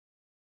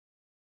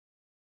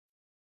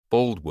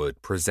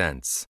Boldwood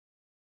presents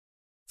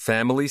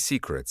Family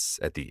Secrets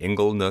at the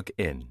Inglenook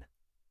Inn.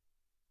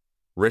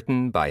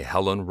 Written by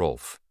Helen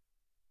Rolfe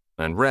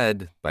and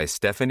read by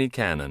Stephanie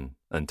Cannon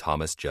and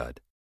Thomas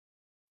Judd.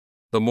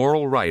 The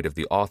moral right of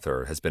the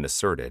author has been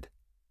asserted.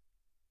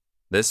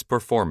 This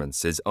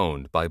performance is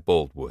owned by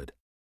Boldwood.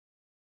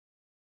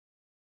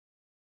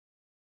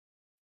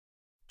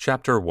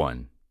 Chapter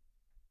 1.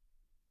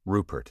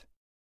 Rupert.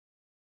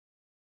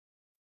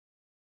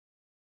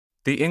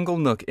 The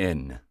Inglenook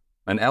Inn,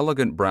 an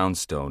elegant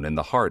brownstone in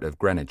the heart of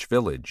Greenwich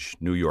Village,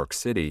 New York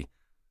City,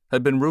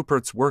 had been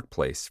Rupert's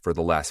workplace for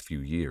the last few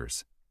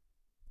years.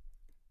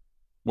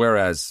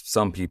 Whereas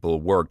some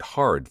people worked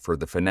hard for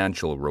the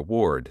financial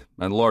reward,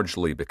 and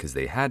largely because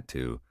they had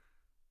to,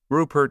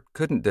 Rupert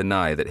couldn't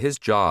deny that his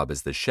job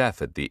as the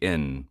chef at the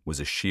inn was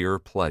a sheer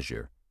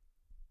pleasure.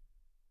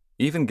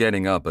 Even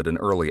getting up at an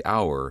early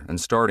hour and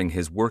starting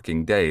his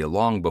working day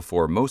long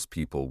before most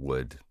people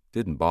would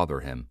didn't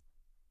bother him.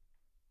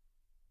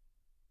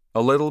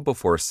 A little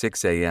before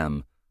 6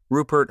 a.m.,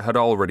 Rupert had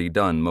already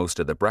done most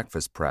of the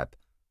breakfast prep,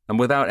 and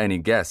without any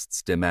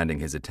guests demanding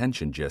his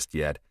attention just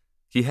yet,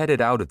 he headed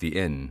out of the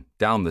inn,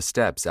 down the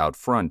steps out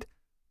front,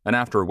 and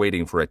after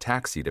waiting for a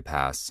taxi to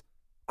pass,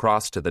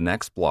 crossed to the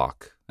next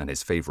block and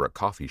his favorite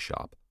coffee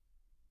shop.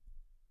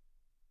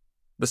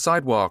 The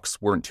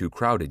sidewalks weren't too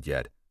crowded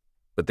yet,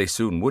 but they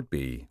soon would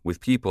be, with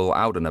people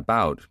out and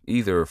about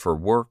either for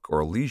work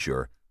or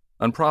leisure,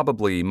 and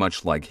probably,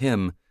 much like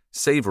him,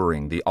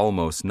 savoring the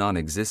almost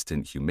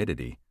non-existent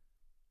humidity.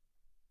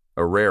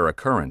 A rare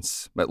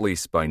occurrence, at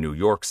least by New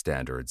York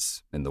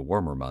standards, in the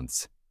warmer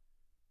months.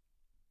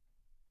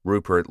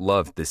 Rupert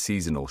loved the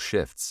seasonal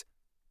shifts.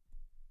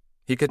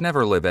 He could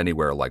never live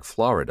anywhere like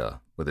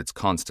Florida, with its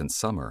constant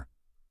summer.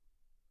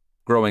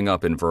 Growing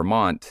up in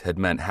Vermont had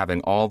meant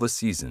having all the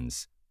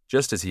seasons,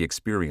 just as he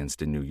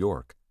experienced in New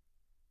York.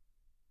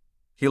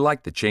 He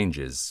liked the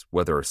changes,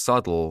 whether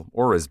subtle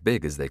or as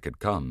big as they could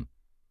come.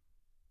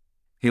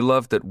 He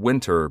loved that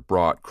winter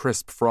brought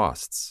crisp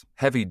frosts,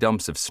 heavy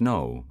dumps of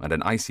snow, and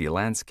an icy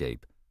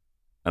landscape.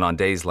 And on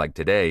days like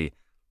today,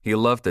 he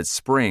loved that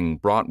spring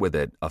brought with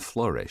it a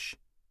flourish.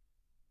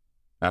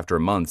 After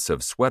months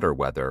of sweater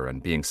weather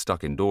and being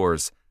stuck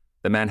indoors,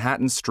 the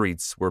Manhattan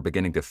streets were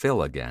beginning to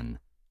fill again.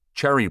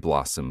 Cherry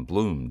blossom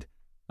bloomed,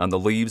 and the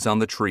leaves on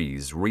the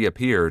trees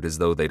reappeared as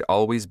though they'd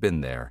always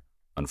been there,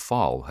 and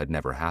fall had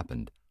never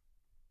happened.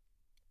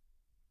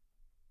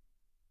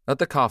 At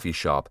the coffee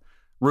shop,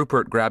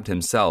 Rupert grabbed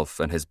himself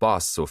and his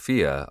boss,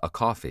 Sophia, a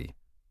coffee.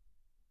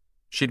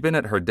 She'd been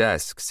at her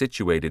desk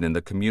situated in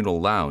the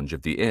communal lounge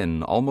of the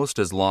inn almost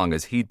as long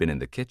as he'd been in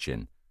the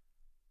kitchen.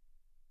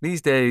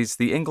 These days,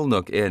 the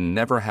Inglenook Inn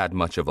never had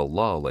much of a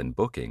lull in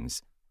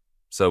bookings,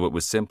 so it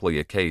was simply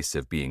a case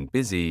of being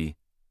busy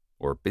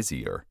or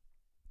busier.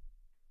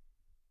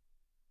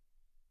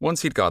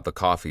 Once he'd got the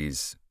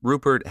coffees,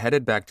 Rupert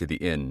headed back to the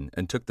inn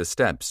and took the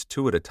steps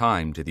two at a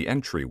time to the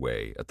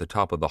entryway at the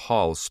top of the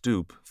hall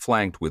stoop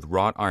flanked with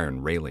wrought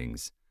iron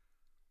railings.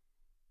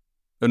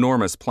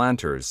 Enormous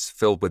planters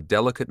filled with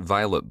delicate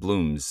violet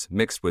blooms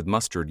mixed with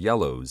mustard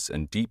yellows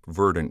and deep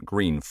verdant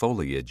green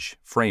foliage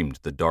framed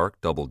the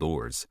dark double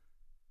doors.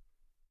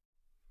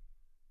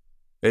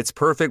 "It's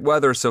perfect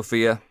weather,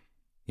 Sophia,"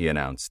 he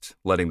announced,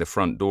 letting the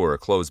front door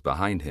close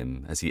behind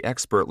him as he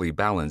expertly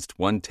balanced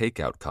one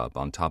takeout cup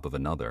on top of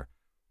another.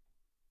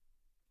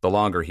 The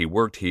longer he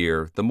worked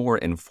here, the more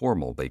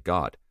informal they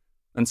got,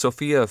 and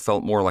Sophia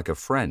felt more like a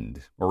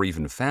friend or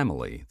even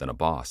family than a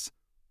boss.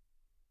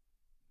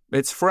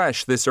 "It's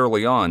fresh this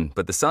early on,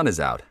 but the sun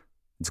is out.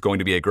 It's going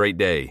to be a great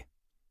day."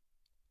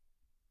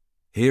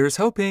 "Here's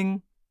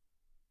hoping,"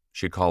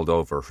 she called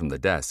over from the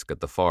desk at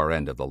the far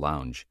end of the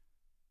lounge.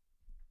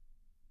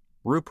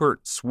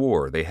 Rupert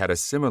swore they had a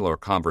similar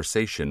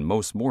conversation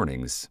most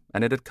mornings,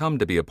 and it had come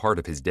to be a part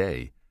of his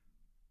day.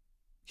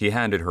 He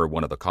handed her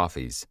one of the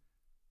coffees.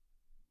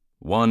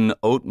 "One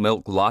oat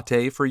milk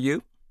latte for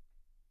you?"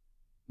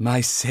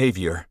 "My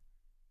savior."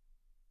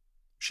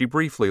 She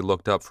briefly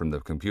looked up from the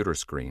computer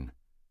screen.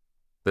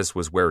 This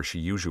was where she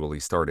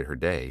usually started her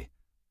day,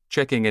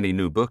 checking any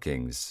new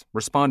bookings,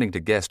 responding to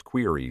guest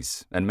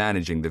queries, and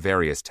managing the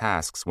various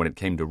tasks when it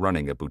came to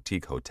running a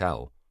boutique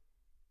hotel.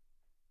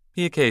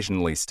 He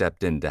occasionally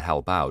stepped in to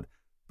help out,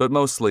 but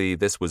mostly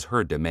this was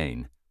her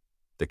domain.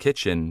 The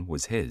kitchen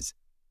was his.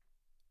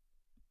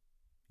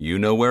 "You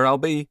know where I'll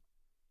be,"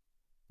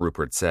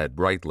 Rupert said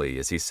brightly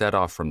as he set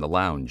off from the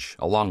lounge,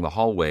 along the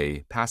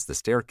hallway, past the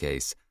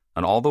staircase,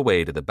 and all the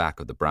way to the back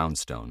of the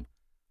brownstone.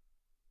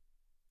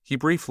 He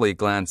briefly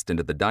glanced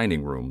into the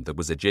dining room that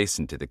was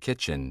adjacent to the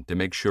kitchen to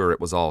make sure it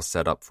was all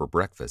set up for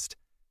breakfast.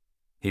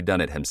 He'd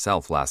done it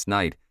himself last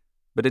night,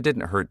 but it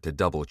didn't hurt to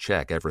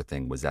double-check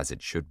everything was as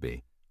it should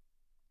be.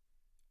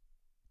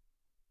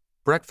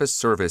 Breakfast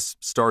service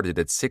started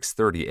at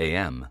 6:30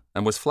 a.m.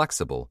 and was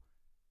flexible,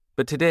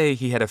 but today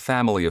he had a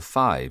family of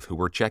 5 who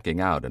were checking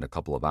out in a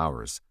couple of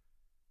hours.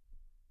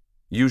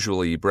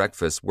 Usually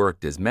breakfast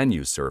worked as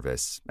menu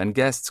service, and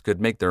guests could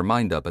make their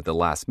mind up at the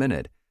last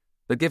minute,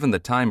 but given the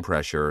time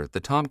pressure, the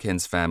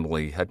Tompkins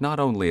family had not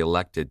only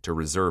elected to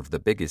reserve the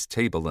biggest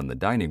table in the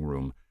dining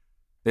room,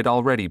 they'd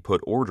already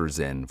put orders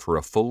in for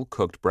a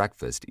full-cooked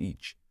breakfast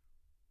each.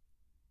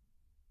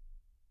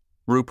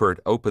 Rupert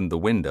opened the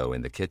window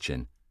in the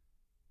kitchen.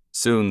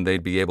 Soon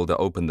they'd be able to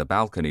open the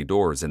balcony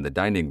doors in the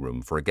dining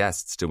room for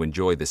guests to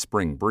enjoy the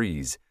spring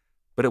breeze,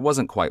 but it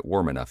wasn't quite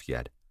warm enough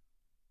yet.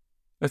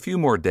 A few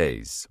more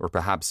days, or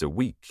perhaps a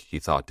week, he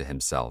thought to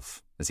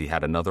himself, as he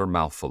had another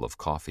mouthful of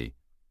coffee.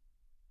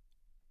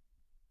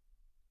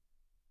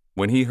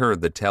 When he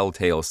heard the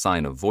telltale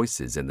sign of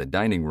voices in the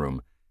dining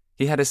room,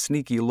 he had a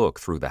sneaky look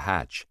through the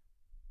hatch.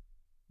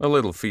 A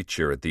little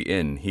feature at the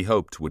inn he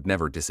hoped would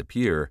never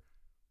disappear,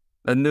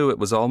 and knew it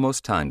was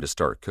almost time to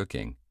start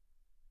cooking.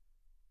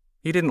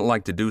 He didn't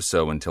like to do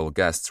so until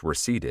guests were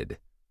seated.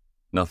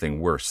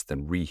 Nothing worse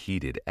than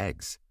reheated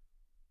eggs.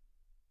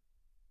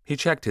 He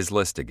checked his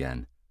list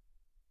again.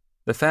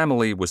 The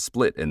family was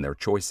split in their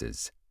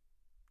choices.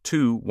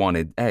 2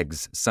 wanted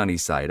eggs sunny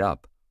side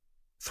up.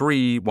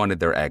 3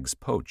 wanted their eggs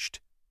poached.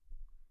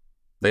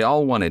 They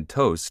all wanted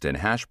toast and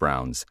hash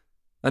browns,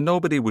 and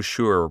nobody was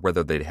sure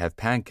whether they'd have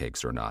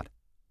pancakes or not.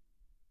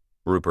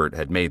 Rupert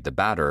had made the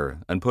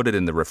batter and put it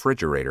in the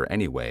refrigerator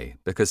anyway,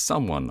 because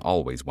someone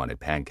always wanted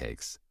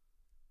pancakes.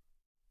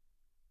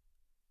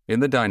 In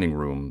the dining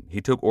room,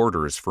 he took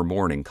orders for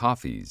morning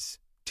coffees,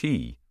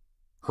 tea,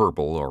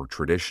 herbal or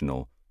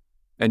traditional,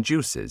 and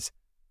juices,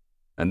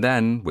 and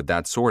then, with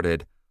that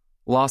sorted,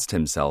 lost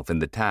himself in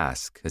the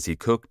task as he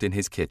cooked in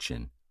his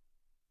kitchen.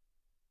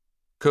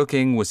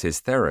 Cooking was his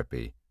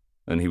therapy,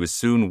 and he was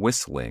soon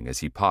whistling as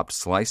he popped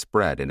sliced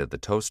bread into the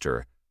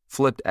toaster,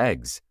 flipped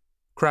eggs,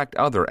 cracked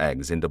other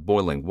eggs into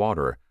boiling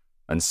water,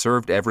 and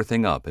served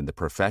everything up in the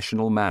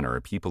professional manner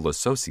people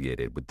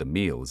associated with the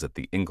meals at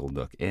the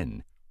Inglenook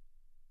Inn.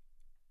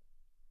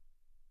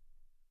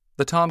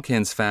 The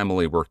Tompkins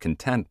family were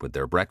content with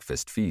their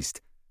breakfast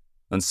feast,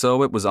 and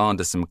so it was on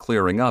to some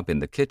clearing up in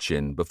the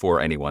kitchen before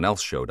anyone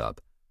else showed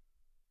up.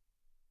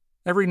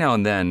 Every now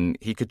and then,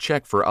 he could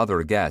check for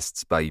other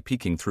guests by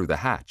peeking through the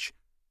hatch,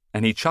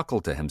 and he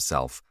chuckled to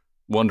himself,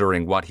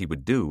 wondering what he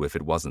would do if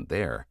it wasn't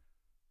there.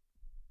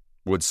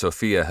 Would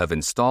Sophia have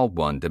installed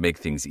one to make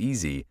things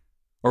easy,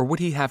 or would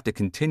he have to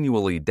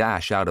continually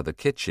dash out of the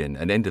kitchen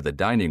and into the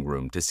dining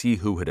room to see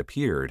who had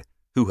appeared,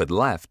 who had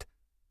left,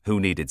 who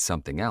needed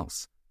something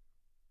else?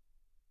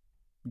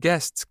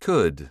 Guests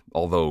could,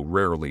 although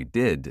rarely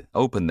did,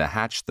 open the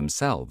hatch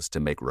themselves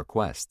to make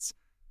requests.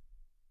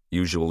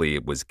 Usually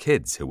it was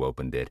kids who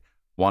opened it,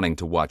 wanting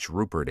to watch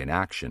Rupert in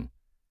action.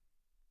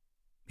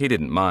 He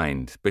didn't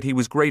mind, but he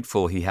was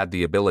grateful he had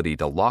the ability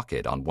to lock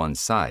it on one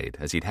side,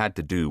 as he'd had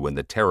to do when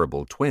the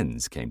terrible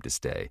twins came to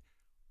stay.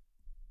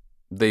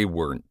 They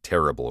weren't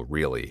terrible,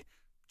 really,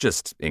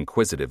 just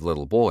inquisitive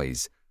little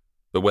boys,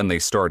 but when they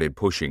started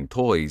pushing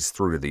toys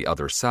through to the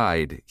other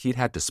side, he'd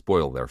had to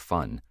spoil their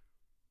fun.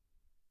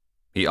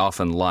 He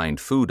often lined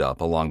food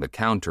up along the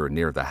counter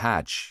near the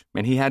hatch,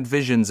 and he had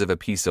visions of a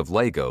piece of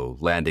Lego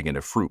landing in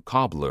a fruit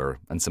cobbler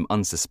and some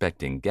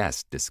unsuspecting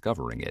guest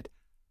discovering it.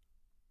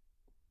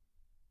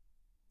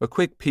 A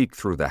quick peek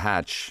through the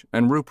hatch,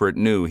 and Rupert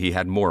knew he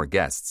had more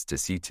guests to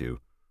see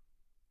to.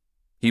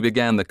 He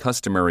began the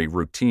customary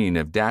routine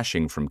of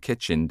dashing from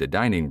kitchen to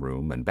dining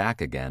room and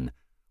back again,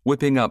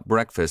 whipping up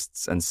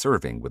breakfasts and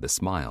serving with a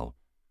smile.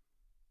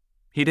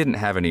 He didn't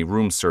have any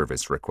room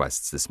service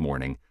requests this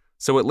morning,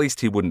 so at least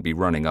he wouldn't be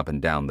running up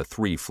and down the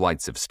 3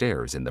 flights of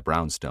stairs in the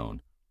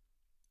brownstone.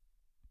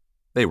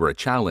 They were a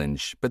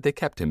challenge, but they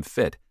kept him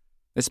fit,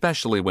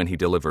 especially when he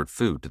delivered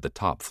food to the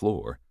top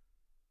floor.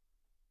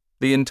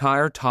 The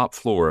entire top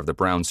floor of the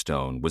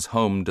brownstone was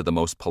home to the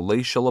most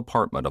palatial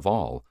apartment of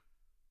all,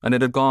 and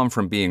it had gone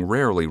from being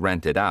rarely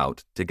rented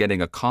out to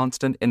getting a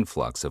constant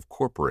influx of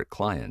corporate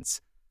clients.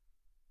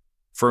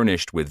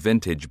 Furnished with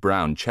vintage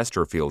brown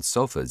Chesterfield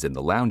sofas in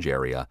the lounge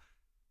area,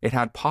 it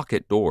had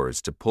pocket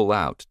doors to pull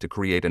out to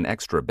create an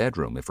extra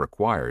bedroom if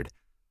required,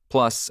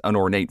 plus an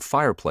ornate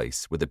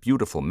fireplace with a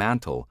beautiful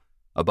mantel,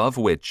 above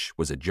which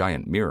was a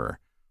giant mirror.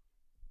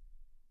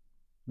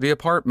 The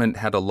apartment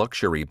had a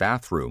luxury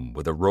bathroom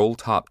with a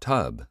roll-top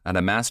tub and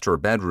a master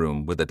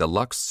bedroom with a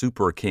deluxe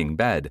super king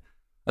bed,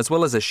 as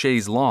well as a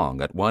chaise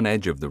longue at one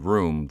edge of the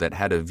room that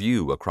had a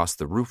view across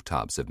the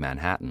rooftops of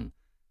Manhattan.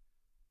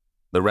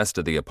 The rest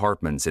of the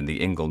apartments in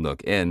the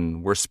Inglenook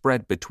Inn were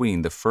spread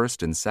between the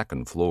first and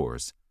second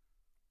floors.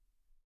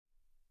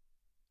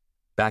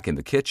 Back in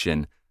the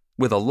kitchen,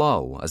 with a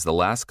lull as the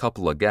last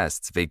couple of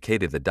guests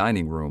vacated the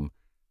dining room,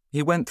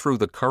 he went through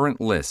the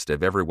current list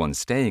of everyone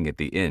staying at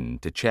the inn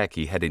to check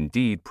he had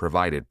indeed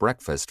provided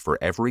breakfast for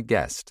every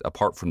guest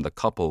apart from the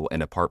couple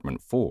in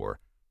apartment 4.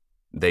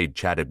 They'd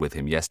chatted with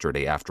him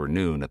yesterday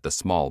afternoon at the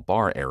small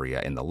bar area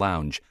in the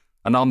lounge,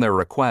 and on their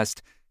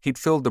request, he'd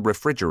filled the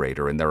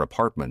refrigerator in their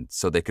apartment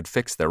so they could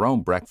fix their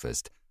own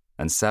breakfast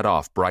and set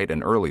off bright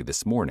and early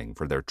this morning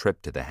for their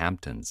trip to the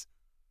Hamptons.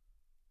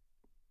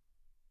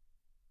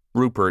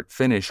 Rupert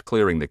finished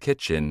clearing the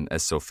kitchen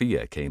as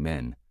Sophia came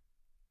in.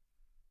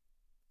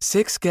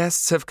 6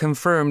 guests have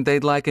confirmed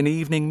they'd like an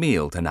evening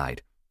meal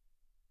tonight.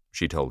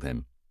 she told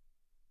him.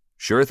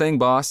 "Sure thing,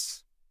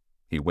 boss."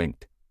 He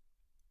winked.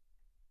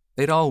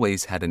 They'd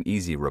always had an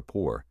easy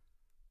rapport.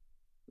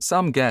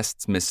 Some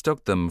guests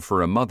mistook them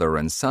for a mother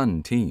and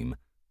son team,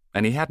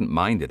 and he hadn't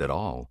minded at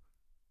all.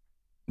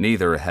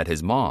 Neither had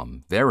his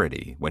mom,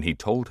 Verity, when he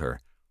told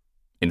her.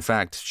 In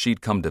fact,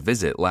 she'd come to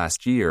visit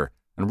last year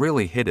and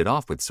really hit it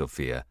off with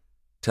Sophia,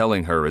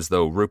 telling her as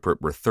though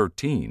Rupert were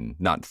 13,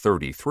 not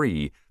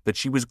 33, that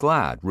she was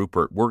glad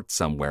Rupert worked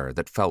somewhere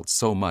that felt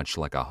so much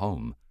like a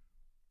home.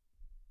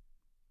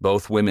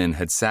 Both women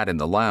had sat in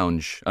the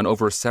lounge, and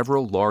over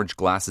several large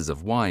glasses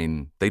of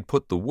wine, they'd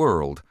put the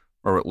world,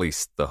 or at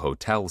least the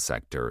hotel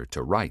sector,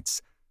 to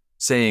rights,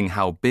 saying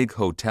how big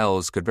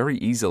hotels could very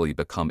easily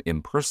become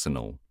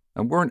impersonal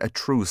and weren't a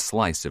true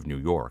slice of New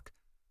York.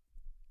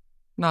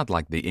 Not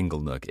like the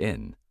Inglenook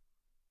Inn.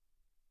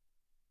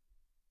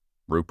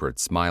 Rupert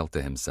smiled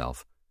to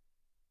himself.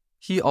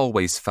 He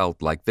always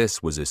felt like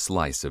this was a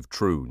slice of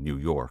true New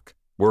York,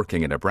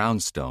 working in a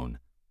brownstone,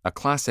 a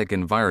classic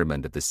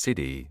environment of the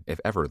city if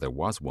ever there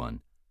was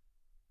one.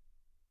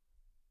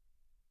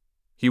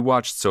 He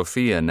watched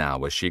Sophia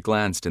now as she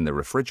glanced in the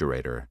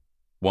refrigerator,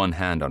 one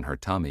hand on her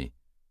tummy.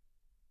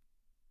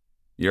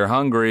 "You're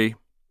hungry."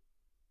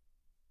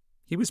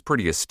 He was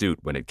pretty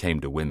astute when it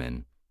came to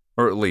women,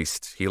 or at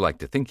least he liked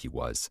to think he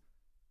was.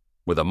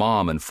 With a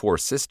mom and 4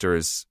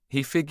 sisters,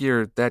 he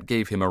figured that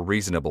gave him a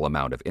reasonable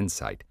amount of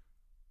insight.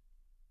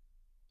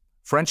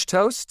 "French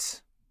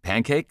toast?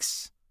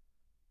 Pancakes?"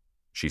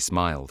 She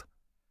smiled.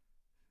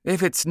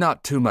 "If it's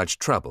not too much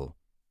trouble."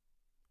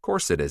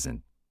 "Course it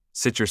isn't.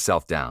 Sit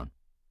yourself down."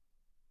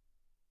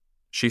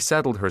 She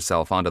settled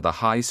herself onto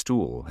the high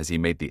stool as he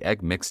made the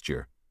egg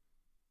mixture.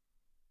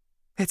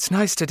 "It's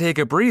nice to take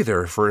a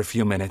breather for a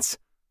few minutes."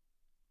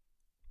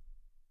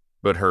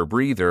 But her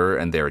breather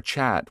and their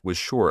chat was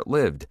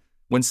short-lived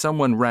when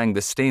someone rang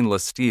the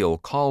stainless steel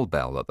call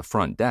bell at the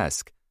front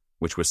desk,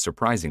 which was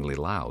surprisingly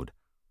loud.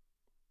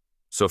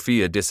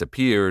 Sophia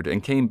disappeared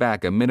and came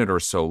back a minute or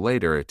so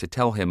later to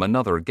tell him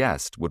another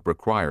guest would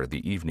require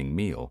the evening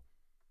meal.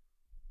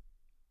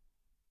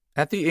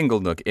 At the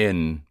Inglenook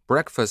Inn,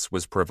 breakfast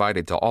was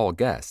provided to all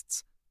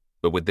guests,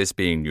 but with this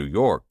being New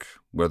York,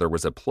 where there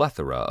was a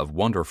plethora of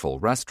wonderful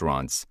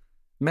restaurants,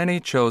 many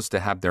chose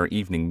to have their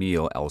evening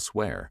meal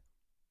elsewhere.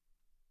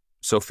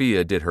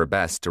 Sophia did her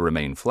best to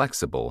remain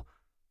flexible,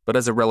 but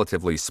as a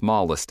relatively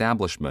small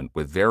establishment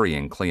with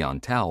varying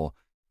clientele,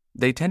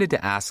 they tended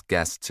to ask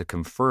guests to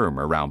confirm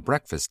around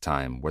breakfast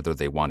time whether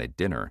they wanted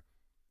dinner.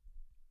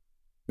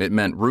 It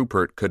meant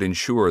Rupert could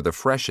ensure the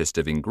freshest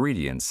of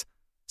ingredients,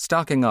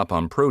 stocking up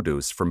on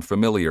produce from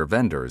familiar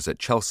vendors at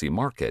Chelsea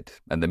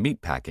Market and the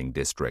meatpacking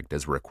district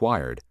as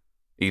required,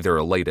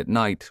 either late at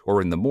night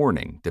or in the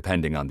morning,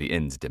 depending on the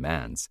inn's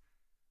demands.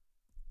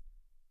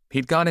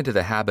 He'd got into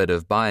the habit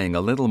of buying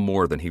a little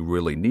more than he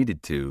really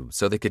needed to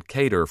so they could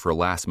cater for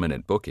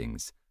last-minute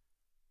bookings.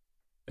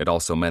 It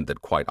also meant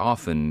that quite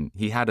often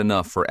he had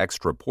enough for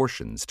extra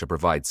portions to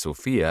provide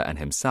Sophia and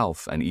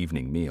himself an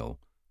evening meal.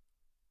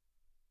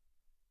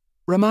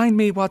 "Remind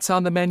me what's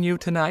on the menu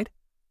tonight?"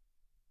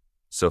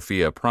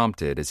 Sophia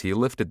prompted as he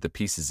lifted the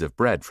pieces of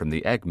bread from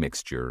the egg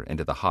mixture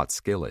into the hot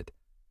skillet.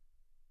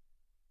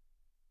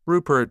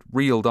 Rupert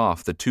reeled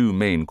off the 2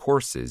 main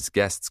courses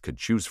guests could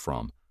choose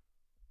from.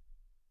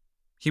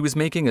 He was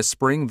making a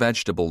spring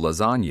vegetable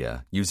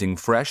lasagna using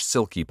fresh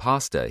silky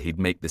pasta he'd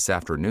make this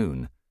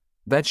afternoon,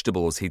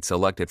 vegetables he'd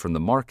selected from the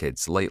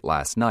markets late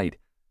last night,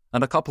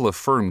 and a couple of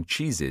firm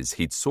cheeses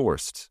he'd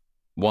sourced,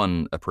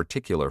 one a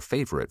particular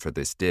favorite for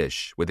this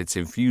dish with its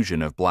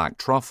infusion of black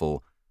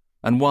truffle,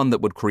 and one that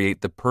would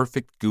create the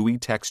perfect gooey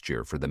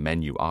texture for the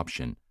menu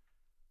option.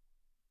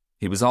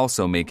 He was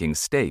also making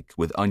steak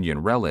with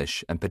onion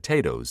relish and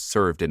potatoes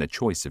served in a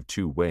choice of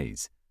 2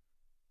 ways.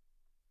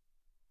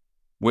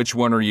 "Which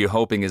one are you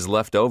hoping is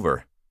left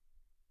over?"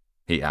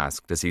 he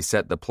asked as he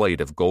set the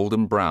plate of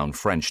golden brown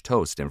French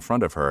toast in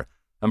front of her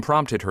and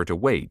prompted her to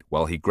wait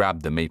while he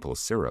grabbed the maple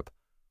syrup.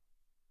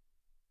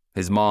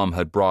 His mom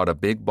had brought a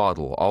big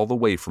bottle all the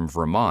way from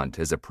Vermont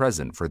as a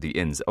present for the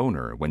inn's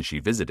owner when she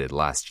visited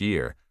last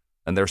year,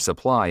 and their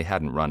supply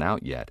hadn't run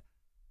out yet.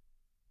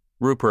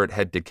 Rupert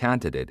had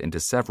decanted it into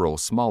several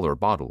smaller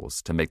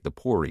bottles to make the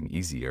pouring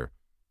easier.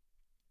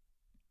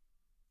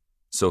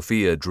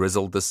 Sophia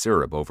drizzled the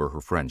syrup over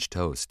her French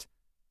toast.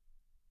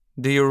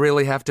 "Do you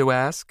really have to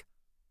ask?"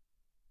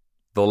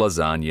 "The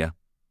lasagna,"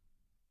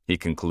 he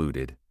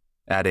concluded,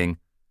 adding,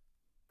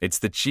 "It's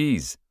the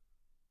cheese."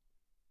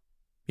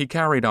 He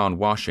carried on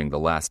washing the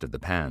last of the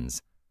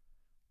pans.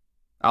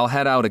 "I'll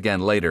head out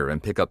again later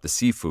and pick up the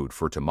seafood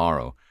for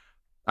tomorrow.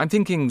 I'm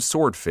thinking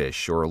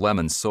swordfish or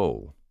lemon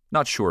sole.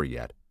 Not sure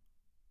yet."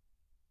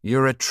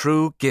 "You're a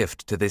true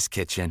gift to this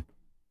kitchen."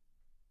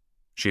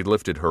 She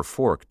lifted her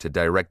fork to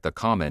direct the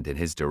comment in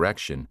his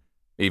direction,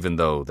 even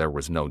though there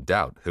was no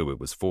doubt who it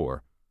was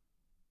for.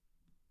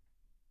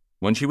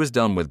 When she was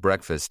done with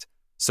breakfast,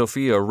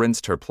 Sophia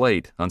rinsed her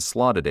plate and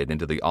slotted it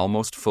into the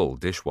almost full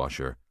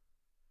dishwasher.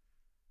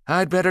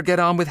 "I'd better get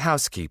on with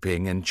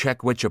housekeeping and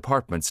check which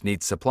apartments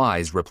need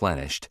supplies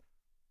replenished."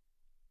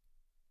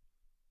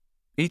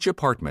 Each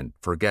apartment,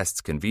 for guests'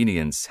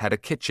 convenience, had a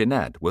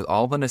kitchenette with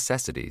all the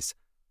necessities: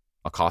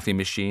 a coffee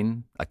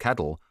machine, a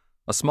kettle,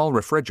 a small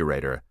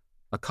refrigerator,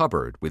 a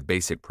cupboard with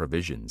basic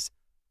provisions.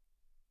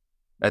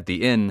 At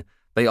the inn,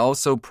 they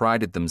also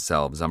prided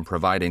themselves on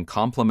providing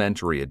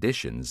complimentary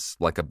additions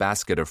like a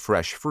basket of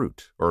fresh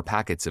fruit or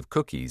packets of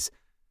cookies,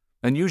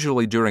 and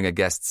usually during a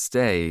guest's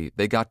stay,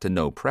 they got to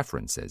know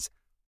preferences.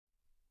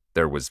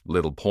 There was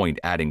little point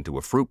adding to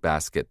a fruit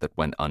basket that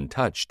went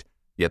untouched,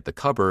 yet the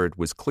cupboard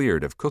was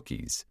cleared of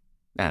cookies,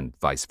 and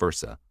vice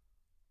versa.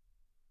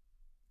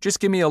 "Just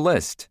give me a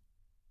list,"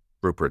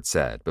 Rupert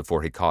said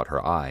before he caught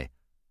her eye.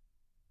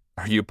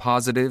 "Are you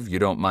positive you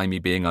don't mind me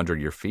being under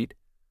your feet?"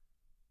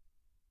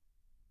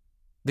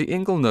 The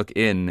Inglenook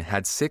Inn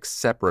had 6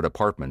 separate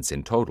apartments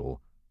in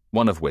total,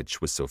 one of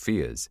which was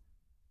Sophia's.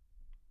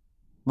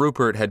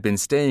 Rupert had been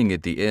staying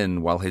at the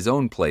inn while his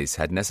own place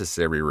had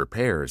necessary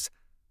repairs,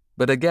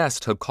 but a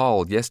guest had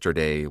called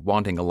yesterday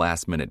wanting a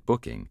last-minute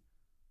booking.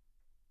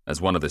 As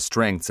one of the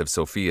strengths of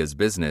Sophia's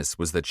business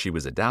was that she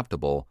was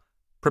adaptable,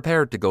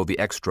 prepared to go the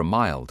extra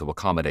mile to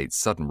accommodate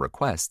sudden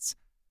requests,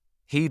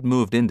 he'd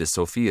moved into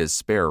Sophia's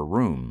spare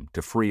room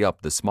to free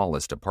up the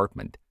smallest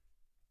apartment.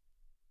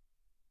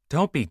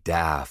 "Don't be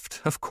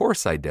daft. Of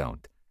course I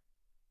don't,"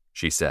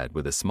 she said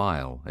with a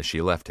smile as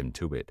she left him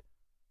to it.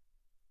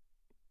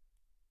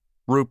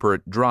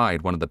 Rupert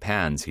dried one of the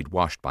pans he'd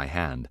washed by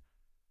hand.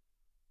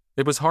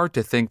 It was hard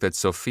to think that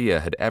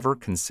Sophia had ever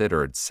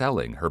considered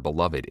selling her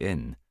beloved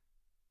inn,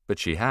 but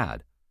she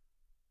had.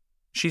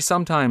 She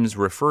sometimes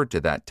referred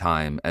to that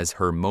time as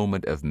her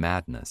moment of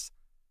madness,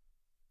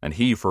 and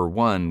he, for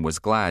one, was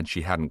glad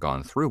she hadn't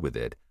gone through with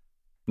it,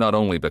 not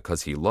only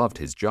because he loved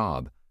his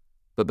job,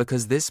 but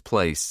because this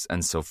place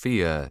and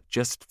Sophia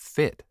just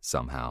fit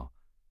somehow.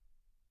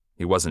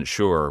 He wasn't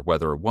sure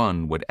whether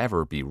one would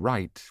ever be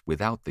right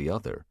without the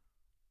other.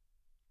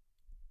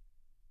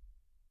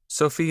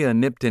 Sophia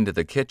nipped into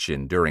the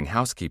kitchen during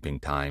housekeeping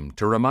time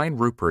to remind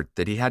Rupert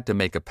that he had to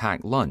make a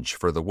packed lunch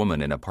for the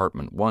woman in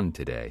apartment 1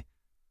 today.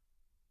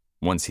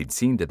 Once he'd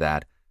seen to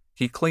that,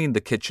 he cleaned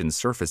the kitchen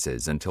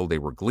surfaces until they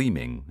were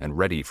gleaming and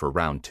ready for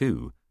round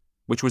 2,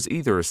 which was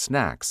either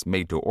snacks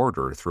made to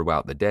order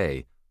throughout the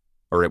day,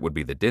 or it would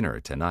be the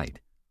dinner tonight.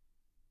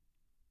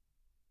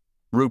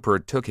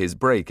 Rupert took his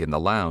break in the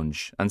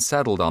lounge and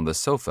settled on the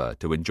sofa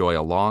to enjoy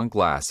a long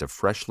glass of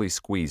freshly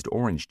squeezed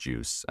orange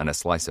juice and a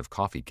slice of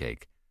coffee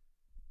cake.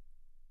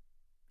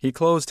 He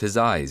closed his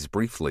eyes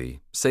briefly,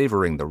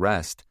 savoring the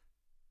rest,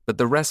 but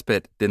the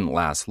respite didn't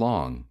last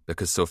long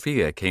because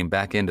Sophia came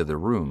back into the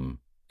room,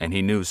 and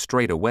he knew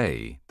straight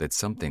away that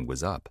something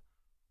was up.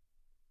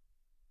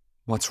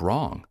 "What's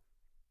wrong?"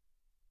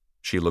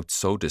 She looked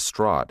so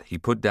distraught he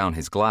put down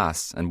his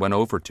glass and went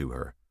over to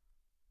her.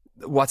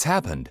 "What's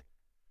happened?"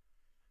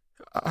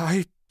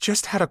 "I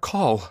just had a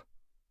call."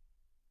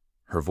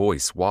 Her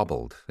voice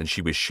wobbled, and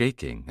she was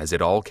shaking as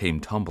it all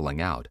came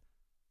tumbling out.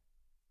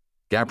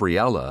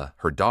 Gabriella,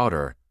 her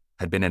daughter,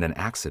 had been in an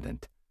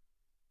accident.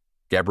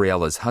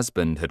 Gabriella's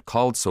husband had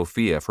called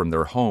Sophia from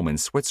their home in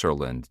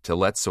Switzerland to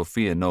let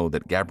Sophia know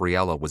that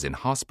Gabriella was in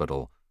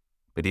hospital,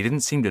 but he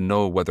didn't seem to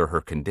know whether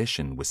her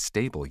condition was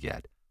stable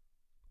yet.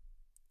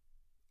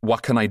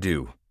 "What can I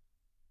do?"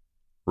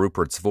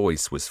 Rupert's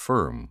voice was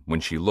firm when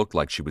she looked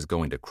like she was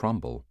going to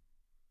crumble.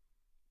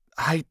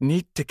 "I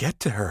need to get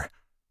to her."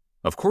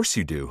 "Of course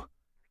you do."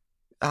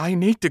 "I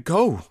need to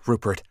go,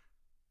 Rupert."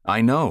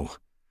 "I know.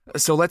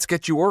 So let's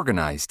get you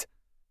organized."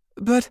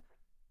 "But—"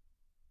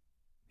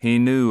 He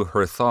knew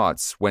her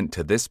thoughts went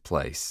to this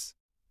place,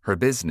 her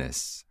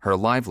business, her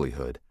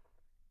livelihood.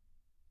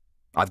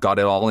 "I've got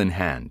it all in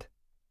hand."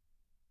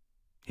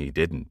 He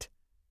didn't.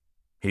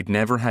 He'd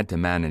never had to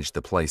manage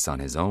the place on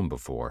his own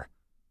before.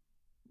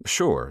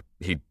 Sure,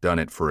 he'd done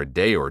it for a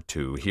day or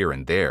two here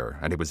and there,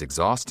 and it was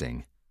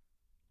exhausting.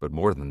 But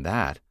more than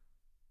that,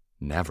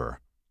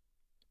 never.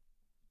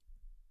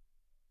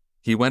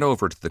 He went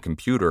over to the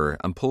computer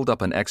and pulled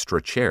up an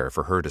extra chair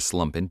for her to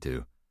slump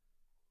into.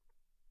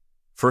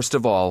 "First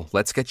of all,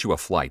 let's get you a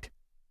flight."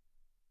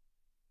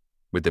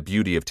 With the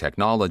beauty of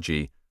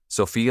technology,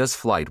 Sophia's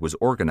flight was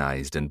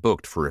organized and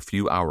booked for a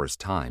few hours'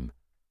 time.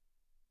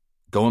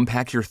 "Go and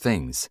pack your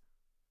things."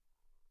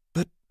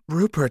 "But,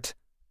 Rupert,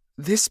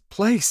 this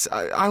place,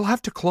 I'll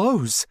have to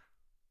close."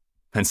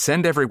 "And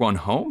send everyone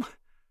home?"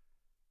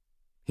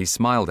 He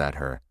smiled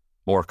at her,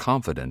 more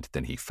confident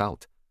than he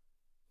felt.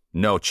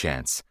 "No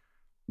chance.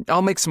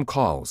 I'll make some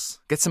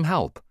calls, get some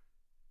help.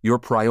 Your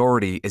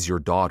priority is your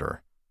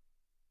daughter."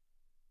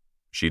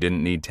 She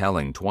didn't need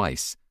telling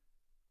twice.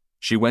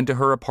 She went to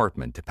her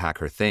apartment to pack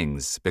her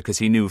things because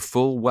he knew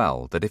full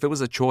well that if it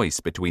was a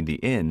choice between the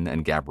inn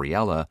and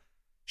Gabriella,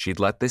 she'd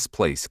let this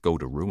place go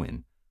to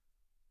ruin.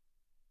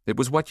 It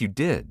was what you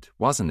did,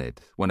 wasn't it,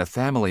 when a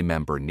family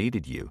member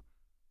needed you?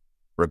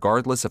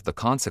 Regardless of the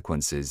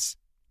consequences,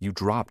 you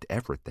dropped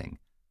everything.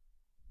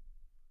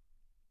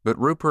 But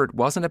Rupert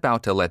wasn't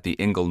about to let the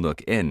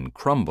Inglenook Inn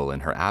crumble in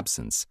her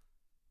absence,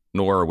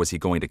 nor was he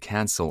going to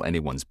cancel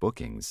anyone's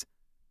bookings.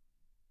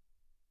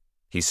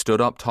 He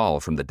stood up tall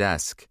from the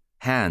desk,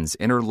 hands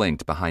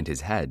interlinked behind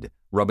his head,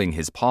 rubbing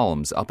his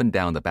palms up and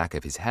down the back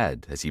of his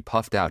head as he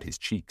puffed out his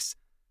cheeks.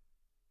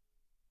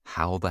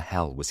 How the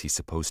hell was he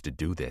supposed to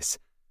do this?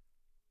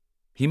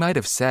 He might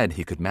have said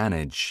he could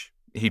manage,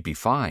 he'd be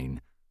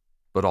fine,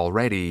 but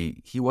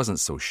already he wasn't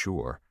so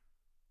sure.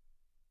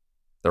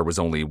 There was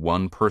only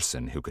one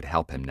person who could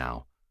help him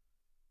now.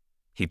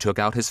 He took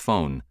out his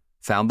phone,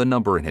 found the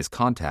number in his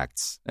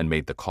contacts, and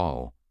made the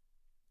call.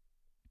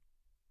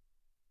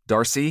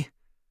 "Darcy,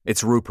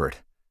 it's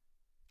Rupert.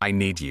 I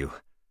need you.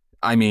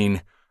 I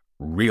mean,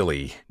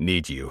 really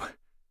need you.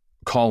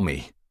 Call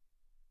me."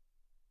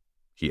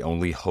 He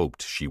only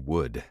hoped she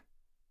would.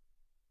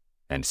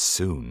 And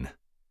soon.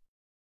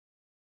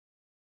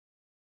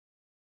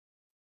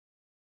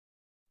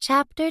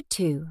 Chapter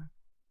 2.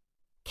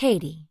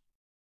 Katy.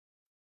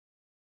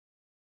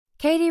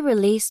 Katy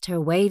released her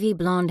wavy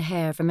blonde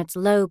hair from its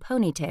low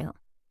ponytail.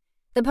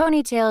 The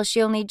ponytail she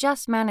only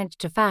just managed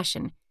to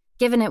fashion,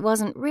 given it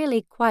wasn't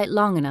really quite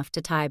long enough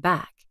to tie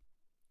back.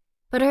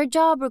 But her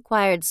job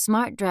required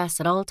smart dress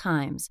at all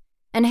times,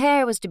 and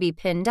hair was to be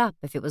pinned up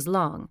if it was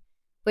long,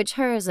 which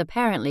hers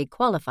apparently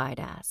qualified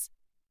as.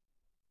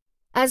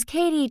 As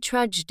Katy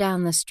trudged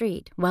down the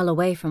street, well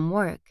away from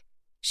work,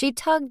 she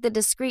tugged the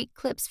discreet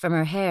clips from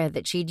her hair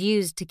that she'd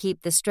used to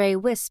keep the stray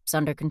wisps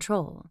under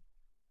control.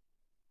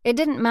 It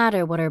didn't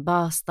matter what her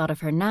boss thought of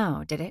her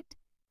now, did it?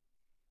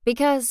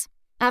 Because,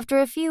 after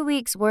a few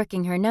weeks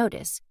working her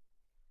notice,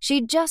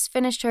 she'd just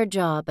finished her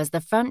job as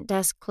the front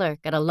desk clerk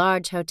at a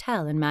large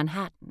hotel in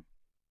Manhattan.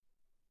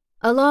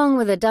 Along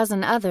with a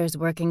dozen others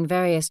working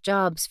various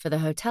jobs for the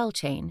hotel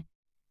chain,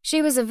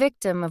 she was a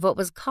victim of what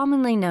was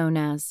commonly known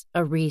as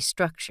a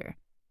restructure,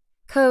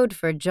 code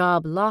for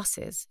job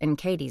losses in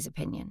Katy's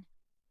opinion.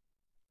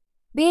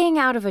 Being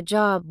out of a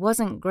job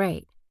wasn't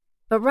great,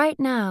 but right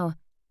now,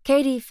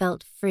 Katy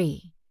felt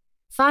free,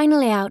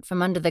 finally out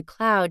from under the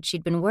cloud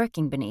she'd been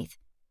working beneath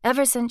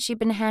ever since she'd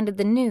been handed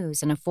the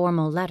news in a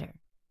formal letter.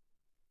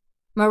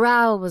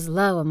 Morale was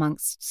low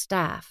amongst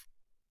staff.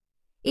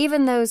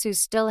 Even those who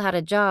still had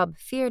a job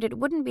feared it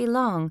wouldn't be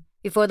long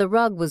before the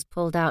rug was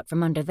pulled out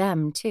from under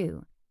them,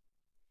 too.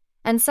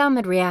 And some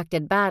had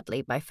reacted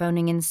badly by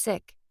phoning in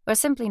sick or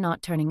simply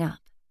not turning up.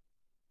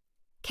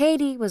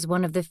 Katy was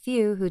one of the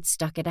few who'd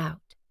stuck it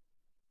out.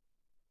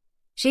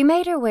 She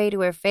made her way to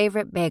her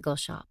favorite bagel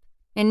shop,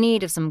 in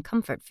need of some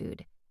comfort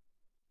food.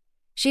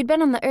 She'd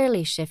been on the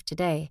early shift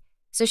today,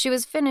 so she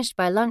was finished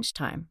by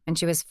lunchtime and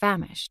she was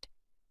famished.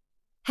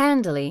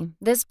 Handily,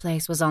 this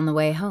place was on the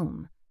way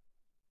home.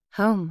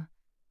 Home.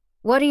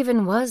 What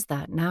even was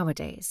that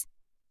nowadays?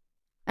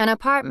 An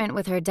apartment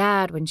with her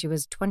dad when she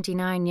was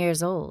 29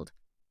 years old.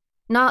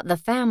 Not the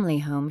family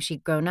home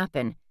she'd grown up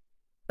in,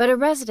 but a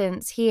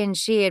residence he and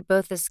she had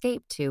both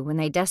escaped to when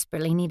they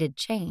desperately needed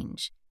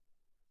change.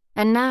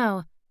 And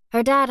now,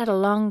 her dad had a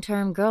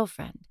long-term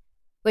girlfriend,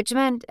 which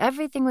meant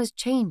everything was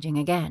changing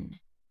again.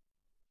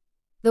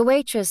 The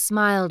waitress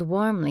smiled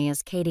warmly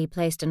as Katy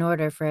placed an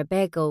order for a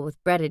bagel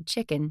with breaded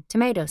chicken,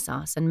 tomato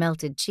sauce, and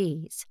melted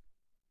cheese.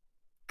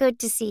 "Good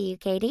to see you,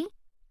 Katy."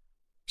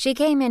 She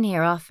came in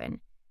here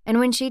often, and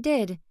when she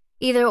did,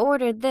 either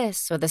ordered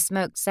this or the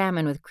smoked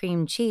salmon with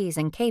cream cheese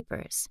and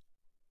capers.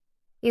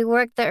 "You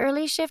worked the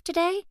early shift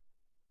today?"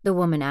 the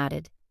woman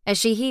added, as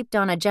she heaped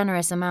on a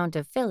generous amount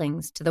of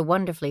fillings to the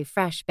wonderfully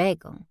fresh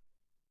bagel.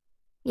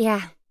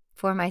 "Yeah,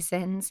 for my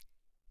sins,"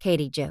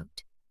 Katy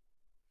joked.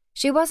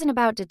 She wasn't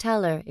about to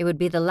tell her it would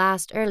be the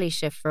last early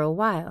shift for a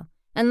while,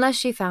 unless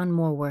she found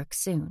more work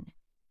soon.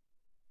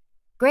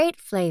 Great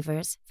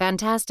flavors,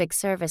 fantastic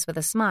service with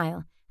a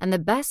smile, and the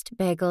best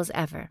bagels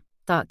ever,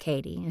 thought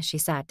Katy as she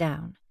sat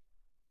down.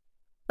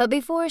 But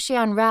before she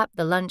unwrapped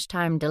the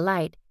lunchtime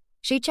delight,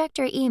 she checked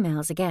her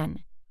emails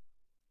again.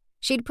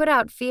 She'd put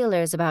out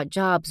feelers about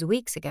jobs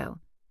weeks ago,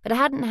 but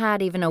hadn't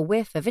had even a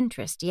whiff of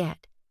interest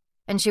yet,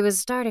 and she was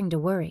starting to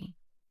worry.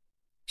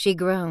 She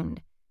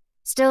groaned,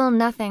 still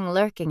nothing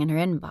lurking in her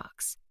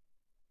inbox.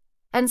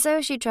 And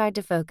so she tried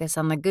to focus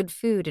on the good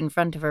food in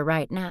front of her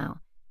right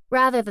now,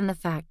 rather than the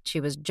fact she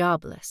was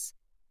jobless.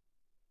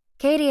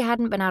 Katy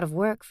hadn't been out of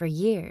work for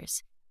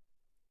years.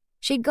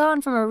 She'd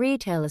gone from a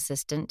retail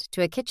assistant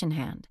to a kitchen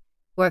hand,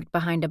 worked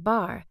behind a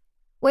bar,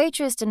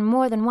 waitressed in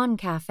more than one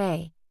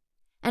cafe,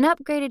 and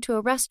upgraded to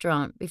a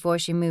restaurant before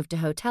she moved to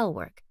hotel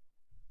work,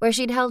 where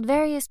she'd held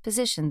various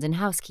positions in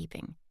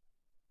housekeeping.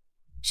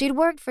 She'd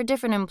worked for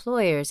different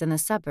employers in the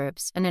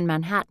suburbs and in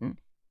Manhattan,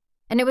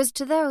 and it was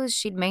to those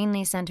she'd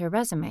mainly sent her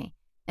resume,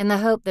 in the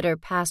hope that her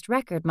past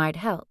record might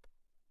help,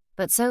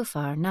 but so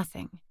far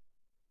nothing.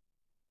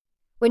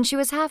 When she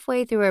was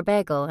halfway through her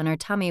bagel and her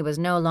tummy was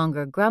no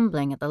longer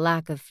grumbling at the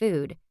lack of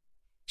food,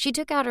 she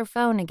took out her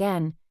phone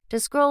again to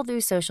scroll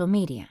through social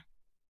media.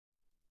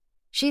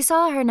 She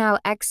saw her now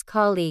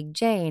ex-colleague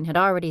Jane had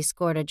already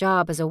scored a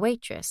job as a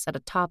waitress at a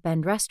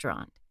top-end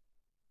restaurant.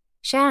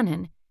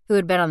 Shannon, who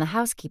had been on the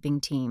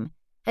housekeeping team,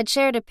 had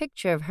shared a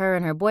picture of her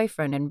and her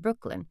boyfriend in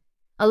Brooklyn,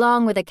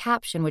 along with a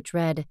caption which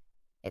read,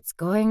 "It's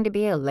going to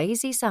be a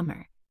lazy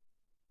summer."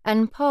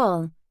 And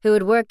Paul, who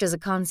had worked as a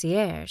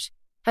concierge,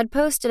 had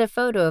posted a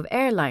photo of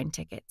airline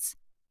tickets.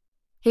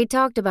 He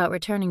talked about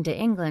returning to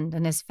England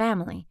and his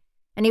family,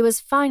 and he was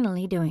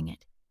finally doing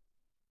it.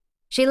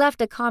 She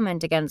left a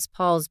comment against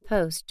Paul's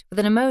post with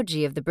an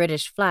emoji of the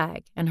British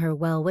flag and her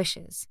well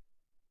wishes.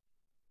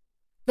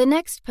 The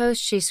next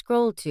post she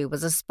scrolled to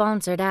was a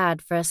sponsored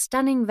ad for a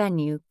stunning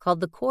venue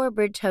called the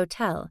Corbridge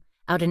Hotel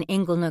out in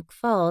Inglenook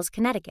Falls,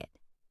 Connecticut.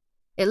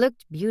 It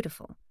looked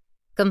beautiful,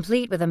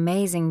 complete with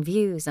amazing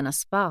views and a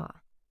spa.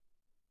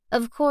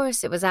 Of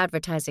course, it was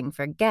advertising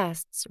for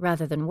guests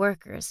rather than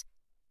workers,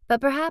 but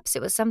perhaps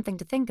it was something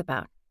to think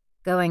about,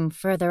 going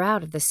further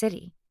out of the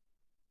city.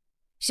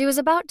 She was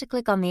about to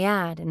click on the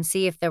ad and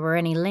see if there were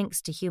any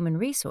links to human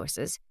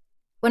resources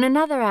when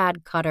another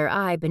ad caught her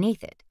eye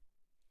beneath it,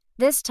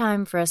 this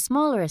time for a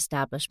smaller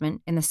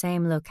establishment in the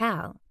same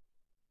locale.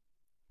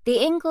 The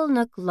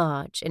Inglenook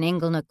Lodge in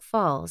Inglenook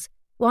Falls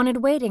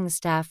wanted waiting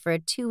staff for a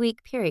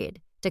 2-week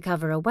period to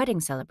cover a wedding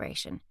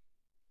celebration,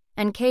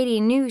 and Katy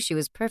knew she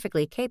was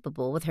perfectly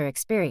capable with her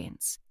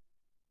experience.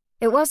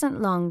 It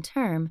wasn't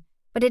long-term,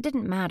 but it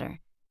didn't matter.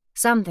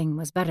 Something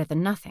was better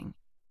than nothing.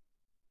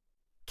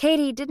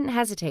 Katy didn't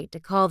hesitate to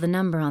call the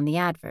number on the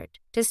advert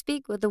to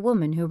speak with the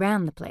woman who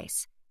ran the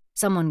place,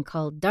 someone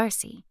called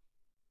Darcy.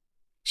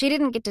 She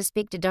didn't get to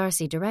speak to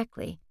Darcy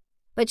directly,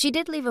 but she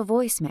did leave a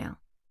voicemail,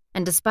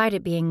 and despite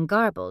it being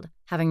garbled,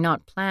 having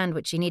not planned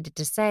what she needed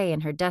to say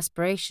in her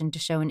desperation to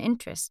show an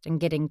interest in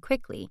getting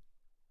quickly,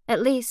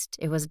 at least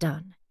it was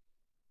done.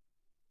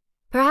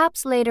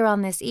 Perhaps later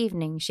on this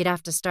evening she'd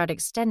have to start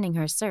extending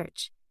her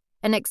search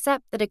and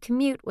accept that a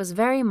commute was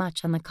very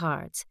much on the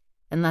cards,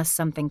 unless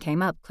something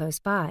came up close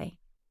by.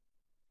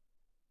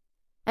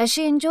 As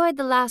she enjoyed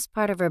the last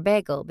part of her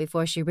bagel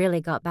before she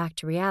really got back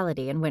to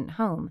reality and went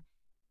home,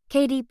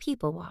 Katy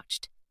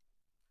people-watched,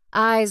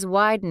 eyes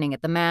widening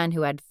at the man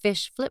who had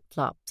fish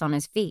flip-flops on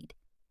his feet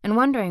and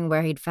wondering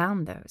where he'd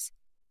found those.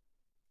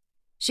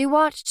 She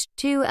watched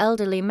 2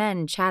 elderly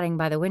men chatting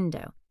by the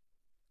window,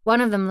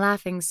 one of them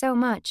laughing so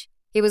much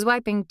he was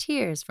wiping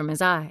tears from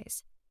his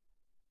eyes.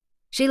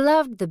 She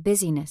loved the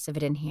busyness of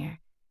it in here,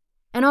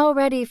 and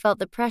already felt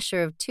the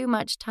pressure of too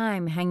much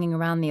time hanging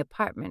around the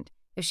apartment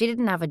if she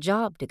didn't have a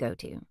job to go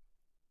to.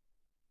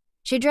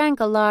 She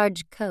drank a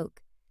large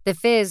Coke, the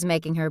fizz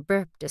making her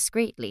burp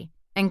discreetly,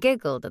 and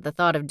giggled at the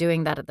thought of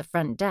doing that at the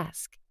front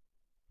desk.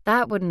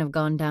 That wouldn't have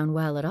gone down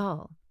well at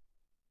all.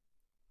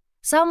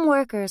 Some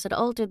workers had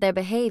altered their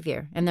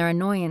behavior and their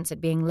annoyance at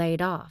being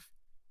laid off,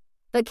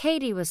 but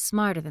Katy was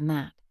smarter than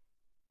that.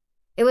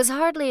 It was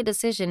hardly a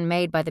decision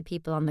made by the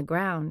people on the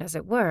ground, as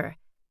it were,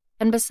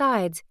 and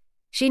besides,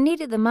 she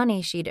needed the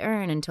money she'd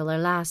earn until her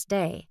last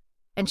day,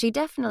 and she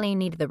definitely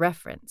needed the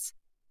reference.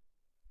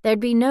 There'd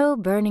be no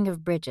burning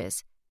of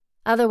bridges,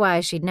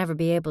 otherwise she'd never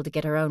be able to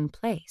get her own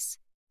place.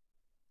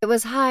 It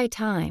was high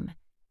time,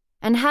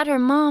 and had her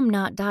mom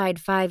not died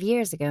 5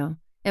 years ago,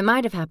 it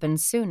might have happened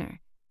sooner.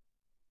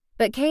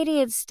 But Katy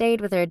had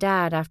stayed with her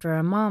dad after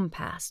her mom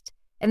passed,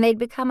 and they'd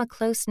become a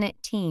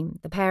close-knit team,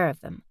 the pair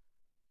of them.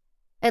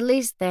 At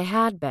least they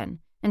had been,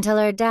 until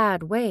her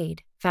dad,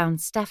 Wade, found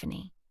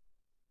Stephanie.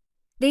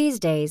 These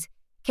days,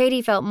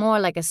 Katy felt more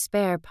like a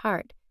spare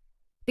part,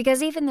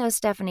 because even though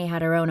Stephanie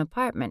had her own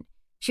apartment,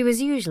 she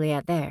was usually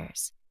at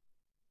theirs.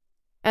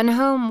 And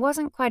home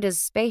wasn't quite as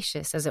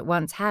spacious as it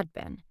once had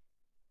been.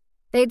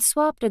 They'd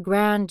swapped a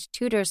grand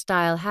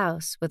Tudor-style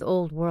house with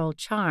old-world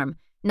charm,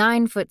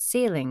 9-foot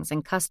ceilings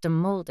and custom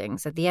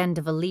moldings at the end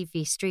of a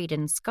leafy street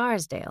in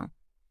Scarsdale,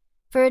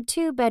 for a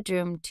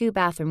 2-bedroom,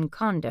 2-bathroom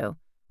condo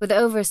with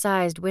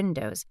oversized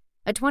windows,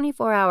 a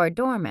 24-hour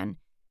doorman,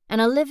 and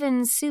a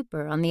live-in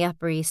super on the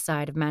Upper East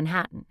Side of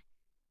Manhattan.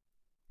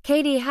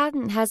 Katy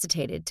hadn't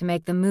hesitated to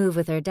make the move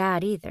with her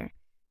dad either,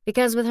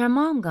 because with her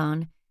mom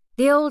gone,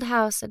 the old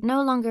house had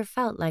no longer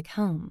felt like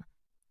home.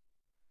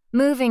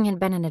 Moving had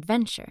been an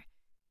adventure,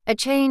 a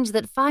change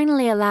that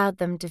finally allowed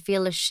them to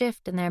feel a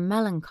shift in their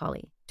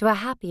melancholy to a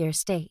happier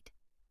state.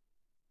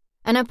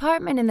 An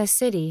apartment in the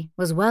city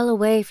was well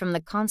away from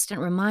the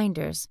constant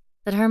reminders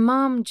that her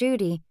mom,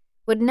 Judy,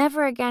 would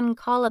never again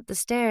call up the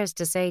stairs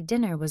to say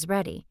dinner was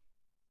ready.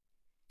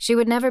 She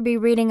would never be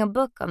reading a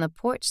book on the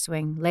porch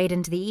swing late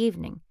into the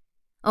evening,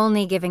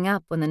 only giving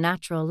up when the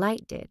natural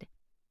light did.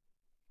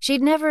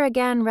 She'd never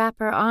again wrap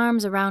her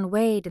arms around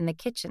Wade in the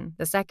kitchen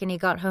the second he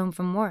got home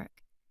from work,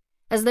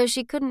 as though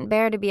she couldn't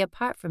bear to be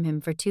apart from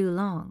him for too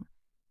long.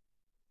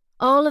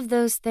 All of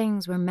those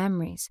things were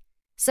memories,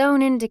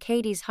 sewn into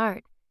Katy's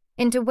heart,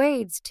 into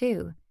Wade's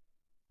too,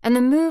 and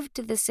the move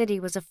to the city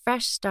was a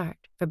fresh start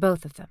for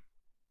both of them.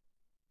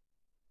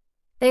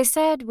 They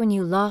said when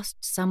you lost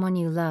someone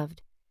you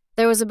loved,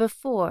 there was a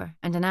before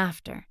and an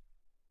after,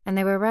 and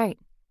they were right.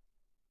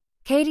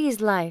 Katy's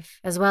life,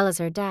 as well as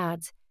her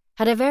dad's,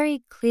 had a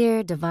very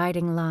clear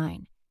dividing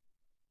line,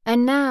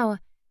 and now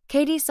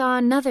Katy saw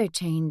another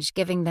change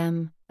giving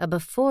them a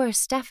before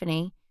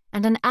Stephanie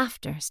and an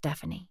after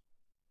Stephanie.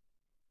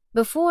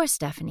 Before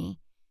Stephanie,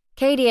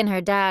 Katy and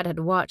her dad had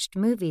watched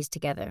movies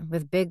together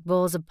with big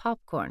bowls of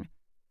popcorn,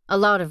 a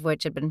lot of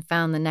which had been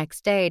found the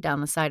next day down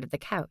the side of the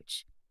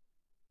couch.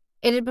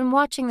 It had been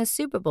watching the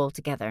Super Bowl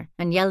together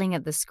and yelling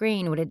at the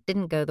screen when it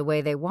didn't go the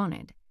way they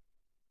wanted.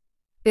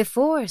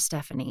 Before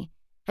Stephanie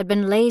had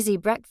been lazy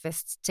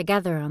breakfasts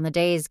together on the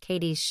days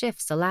Katy's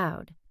shifts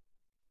allowed.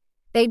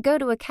 They'd go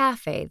to a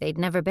cafe they'd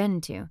never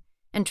been to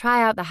and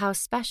try out the house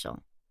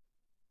special.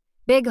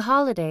 Big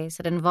holidays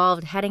had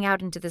involved heading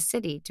out into the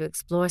city to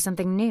explore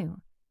something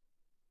new.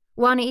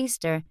 One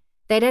Easter,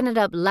 they'd ended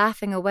up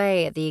laughing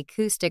away at the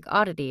acoustic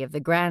oddity of the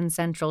Grand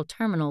Central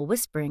Terminal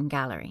Whispering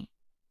Gallery.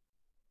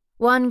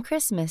 One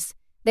Christmas,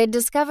 they'd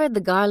discovered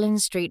the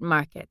Garland Street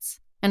markets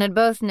and had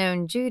both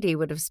known Judy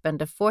would have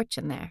spent a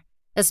fortune there,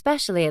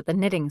 especially at the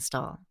knitting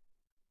stall.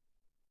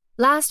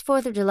 Last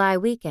 4th of July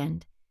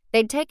weekend,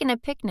 they'd taken a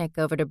picnic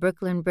over to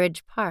Brooklyn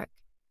Bridge Park,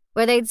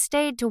 where they'd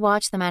stayed to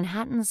watch the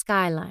Manhattan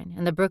skyline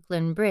and the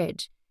Brooklyn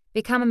Bridge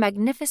become a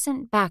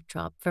magnificent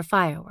backdrop for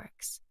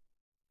fireworks.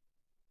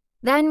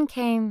 Then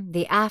came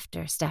the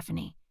after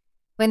Stephanie,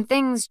 when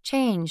things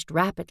changed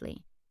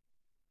rapidly.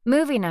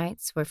 Movie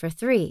nights were for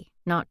 3,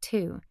 not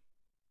 2.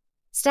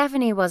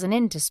 Stephanie wasn't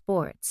into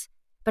sports,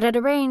 but had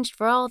arranged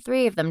for all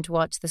 3 of them to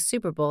watch the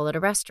Super Bowl at a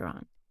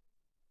restaurant.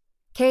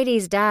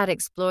 Katy's dad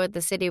explored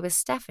the city with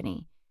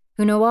Stephanie,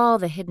 who knew all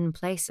the hidden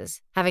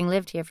places, having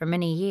lived here for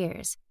many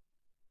years,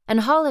 and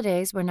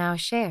holidays were now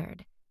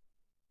shared.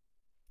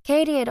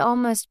 Katy had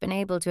almost been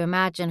able to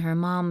imagine her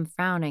mom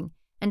frowning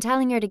and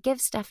telling her to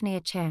give Stephanie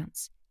a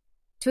chance,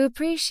 to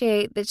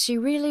appreciate that she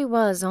really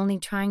was only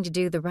trying to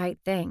do the right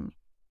thing.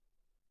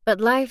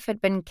 But life had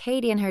been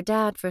Katy and her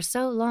dad for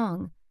so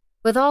long,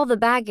 with all the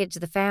baggage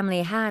the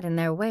family had in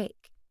their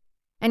wake,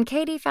 and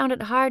Katy found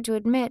it hard to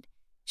admit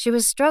she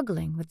was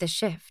struggling with the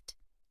shift.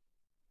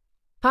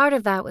 Part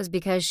of that was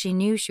because she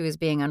knew she was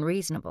being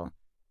unreasonable.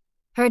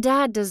 Her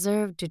dad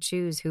deserved to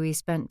choose who he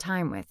spent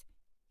time with.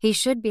 He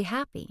should be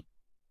happy.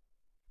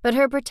 But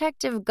her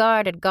protective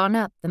guard had gone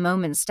up the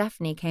moment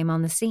Stephanie came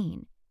on the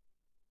scene.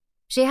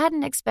 She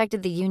hadn't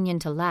expected the union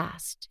to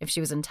last, if she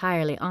was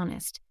entirely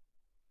honest.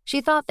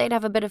 She thought they'd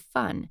have a bit of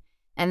fun,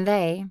 and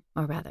they,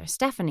 or rather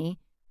Stephanie,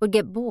 would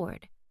get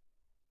bored.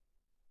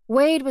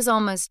 Wade was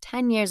almost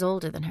 10 years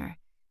older than her,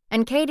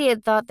 and Katy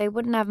had thought they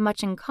wouldn't have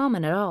much in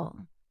common at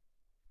all.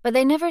 But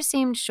they never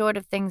seemed short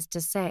of things to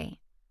say.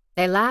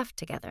 They laughed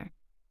together,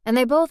 and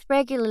they both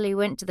regularly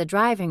went to the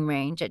driving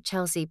range at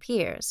Chelsea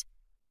Piers,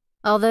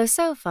 although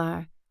so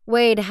far,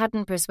 Wade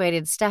hadn't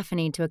persuaded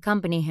Stephanie to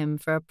accompany him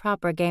for a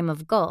proper game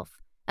of golf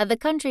at the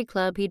country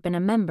club he'd been a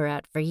member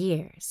at for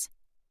years.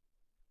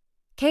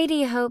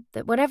 Katy hoped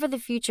that whatever the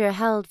future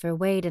held for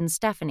Wade and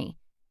Stephanie,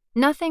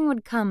 nothing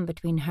would come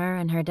between her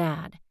and her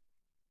dad.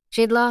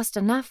 She'd lost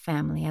enough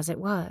family as it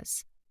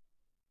was.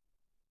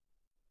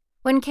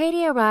 When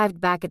Katy arrived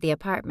back at the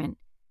apartment,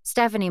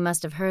 Stephanie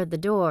must have heard the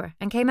door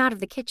and came out of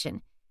the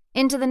kitchen,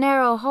 into the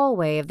narrow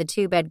hallway of the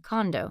 2-bed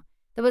condo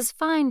that was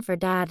fine for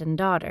dad and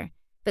daughter,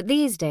 but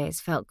these days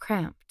felt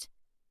cramped.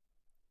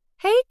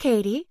 "Hey,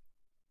 Katy."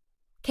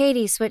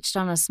 Katy switched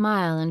on a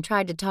smile and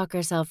tried to talk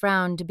herself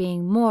round to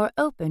being more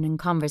open and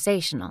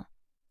conversational.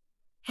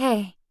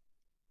 "Hey."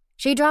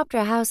 She dropped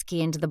her house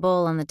key into the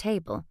bowl on the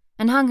table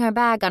and hung her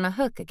bag on a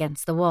hook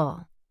against the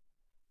wall.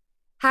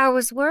 "How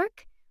was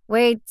work?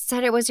 Wade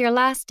said it was your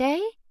last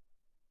day?"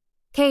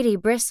 Katy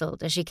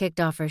bristled as she kicked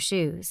off her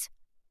shoes.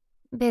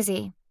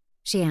 "Busy,"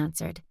 she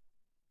answered.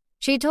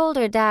 She told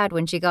her dad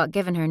when she got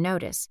given her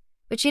notice,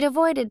 but she'd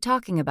avoided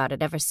talking about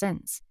it ever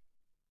since.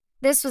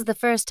 This was the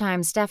first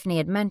time Stephanie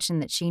had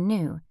mentioned that she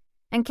knew,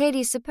 and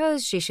Katy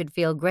supposed she should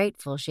feel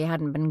grateful she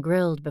hadn't been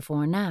grilled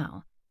before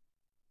now.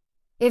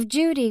 If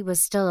Judy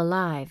was still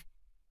alive,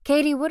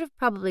 Katy would have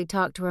probably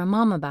talked to her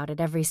mom about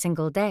it every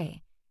single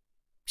day.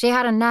 She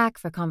had a knack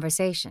for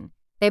conversation,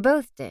 they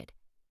both did,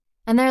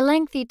 and their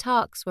lengthy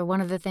talks were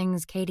one of the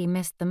things Katy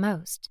missed the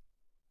most.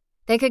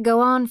 They could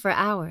go on for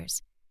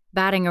hours,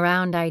 batting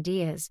around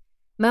ideas,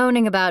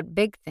 moaning about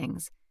big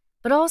things,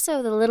 but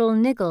also the little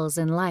niggles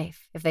in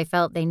life if they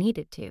felt they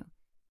needed to.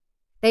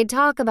 They'd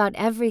talk about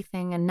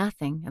everything and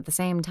nothing at the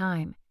same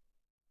time.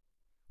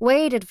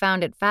 Wade had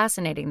found it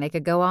fascinating they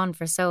could go on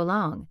for so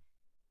long.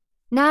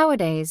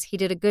 Nowadays, he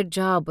did a good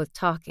job with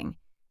talking,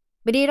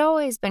 but he'd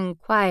always been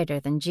quieter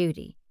than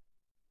Judy.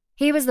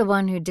 He was the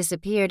one who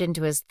disappeared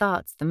into his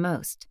thoughts the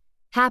most,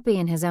 happy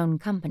in his own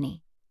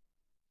company.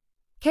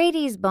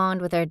 Katy's bond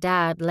with her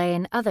dad lay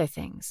in other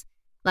things,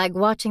 like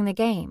watching the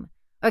game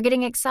or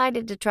getting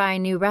excited to try a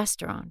new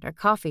restaurant or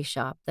coffee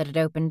shop that had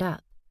opened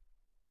up.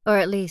 Or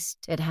at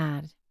least it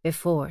had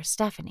before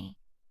Stephanie.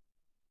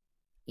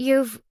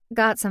 "You've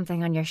got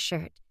something on your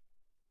shirt."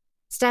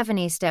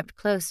 Stephanie stepped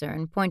closer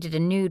and pointed a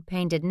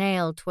nude-painted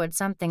nail toward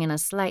something in a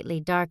slightly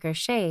darker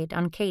shade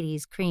on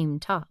Katy's cream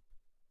top.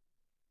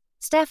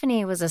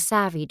 Stephanie was a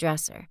savvy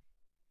dresser.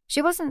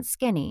 She wasn't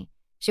skinny,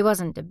 she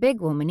wasn't a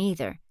big woman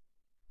either,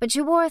 but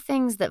she wore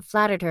things that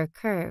flattered her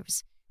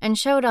curves and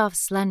showed off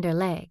slender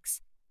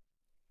legs.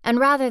 And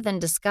rather than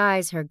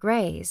disguise her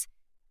grays,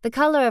 the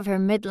color of her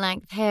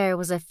mid-length hair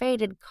was a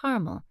faded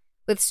caramel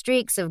with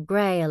streaks of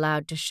gray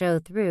allowed to show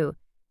through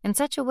in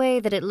such a way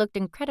that it looked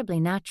incredibly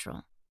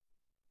natural.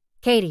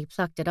 Katy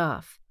plucked it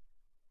off.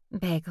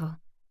 "Bagel,"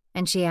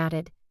 and she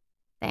added,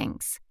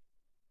 "Thanks."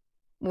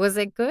 "Was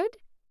it good?"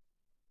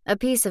 A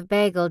piece of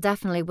bagel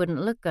definitely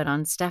wouldn't look good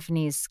on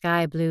Stephanie's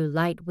sky-blue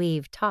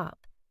light-weave top.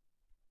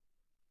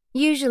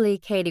 Usually,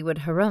 Katy would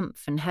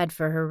harumph and head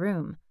for her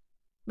room.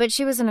 But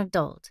she was an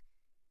adult.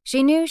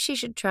 She knew she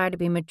should try to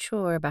be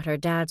mature about her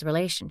dad's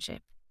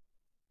relationship.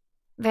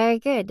 Very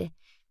good.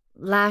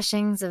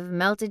 Lashings of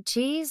melted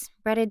cheese,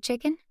 breaded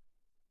chicken?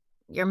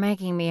 You're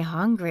making me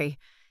hungry.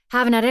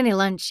 Haven't had any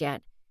lunch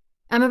yet.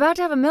 I'm about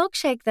to have a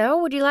milkshake, though.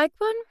 Would you like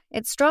one?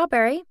 It's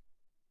strawberry.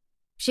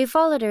 She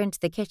followed her into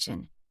the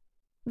kitchen.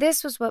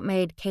 This was what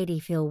made Katy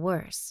feel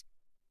worse.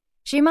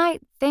 She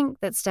might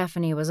think that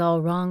Stephanie was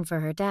all wrong for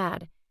her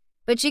dad,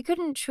 but she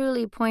couldn't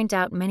truly point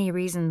out many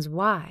reasons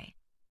why.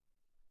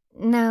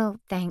 No,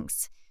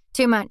 thanks.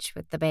 Too much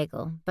with the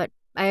bagel, but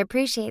I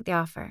appreciate the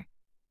offer.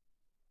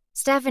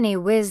 Stephanie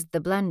whizzed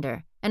the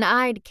blender and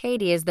eyed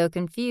Katy as though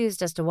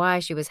confused as to why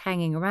she was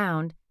hanging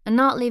around and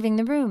not leaving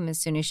the room as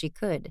soon as she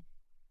could.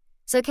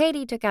 So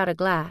Katy took out a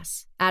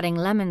glass, adding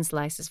lemon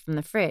slices from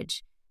the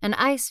fridge and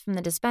ice from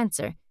the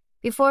dispenser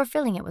before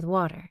filling it with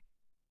water.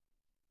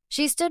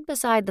 She stood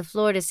beside the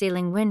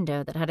floor-to-ceiling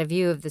window that had a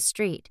view of the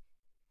street,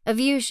 a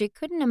view she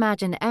couldn't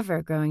imagine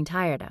ever growing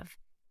tired of.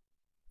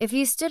 If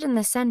you stood in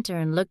the center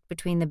and looked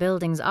between the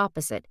buildings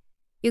opposite,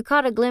 you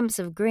caught a glimpse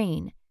of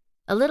green,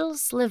 a little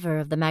sliver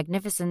of the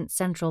magnificent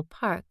Central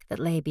Park that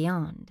lay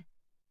beyond.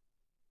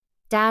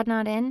 Dad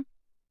not in?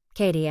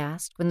 Katy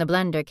asked when the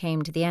blender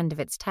came to the end of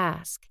its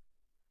task.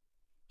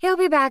 He'll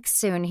be back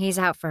soon. He's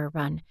out for a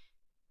run.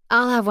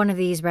 I'll have one of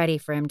these ready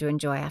for him to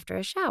enjoy after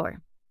a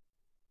shower.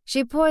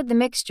 She poured the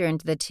mixture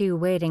into the 2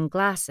 waiting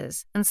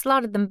glasses and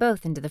slotted them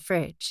both into the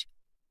fridge.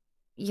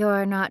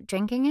 You're not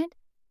drinking it?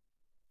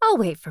 I'll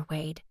wait for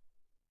Wade.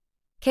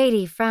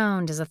 Katy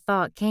frowned as a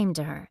thought came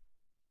to her.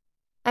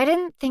 I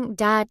didn't think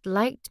Dad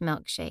liked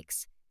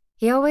milkshakes.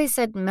 He always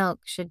said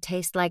milk should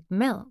taste like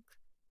milk.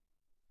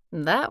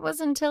 That was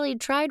until he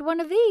tried one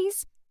of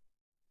these.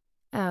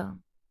 Oh.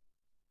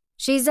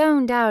 She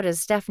zoned out as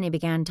Stephanie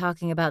began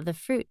talking about the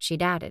fruit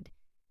she'd added,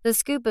 the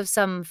scoop of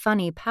some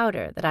funny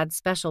powder that had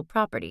special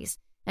properties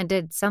and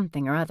did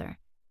something or other.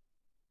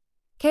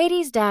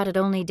 Katy's dad had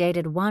only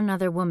dated one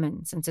other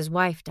woman since his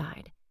wife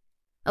died,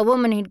 a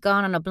woman he'd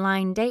gone on a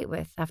blind date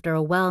with after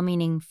a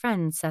well-meaning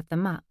friend set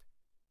them up.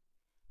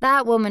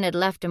 That woman had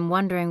left him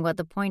wondering what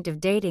the point of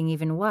dating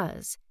even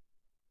was.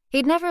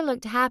 He'd never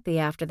looked happy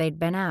after they'd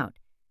been out,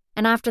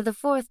 and after the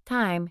 4th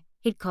time,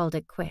 he'd called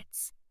it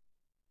quits.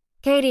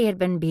 Katy had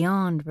been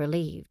beyond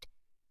relieved.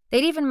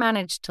 They'd even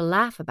managed to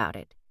laugh about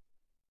it.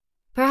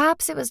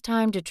 Perhaps it was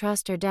time to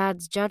trust her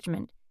dad's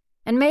judgment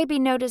and maybe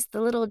notice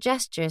the little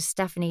gestures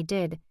Stephanie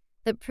did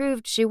that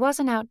proved she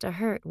wasn't out to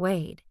hurt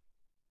Wade.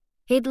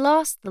 He'd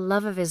lost the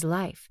love of his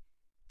life,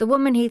 the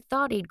woman he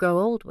thought he'd grow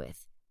old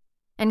with,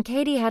 and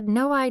Katy had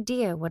no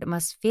idea what it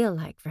must feel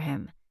like for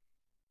him.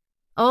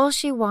 All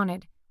she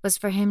wanted was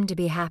for him to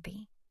be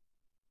happy.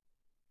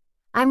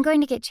 I'm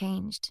going to get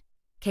changed,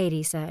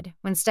 Katy said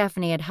when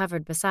Stephanie had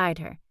hovered beside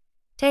her,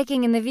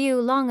 taking in the view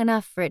long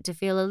enough for it to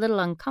feel a little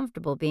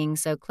uncomfortable being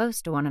so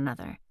close to one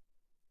another.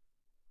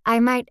 I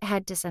might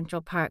head to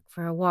Central Park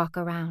for a walk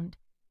around.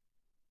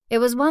 It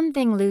was one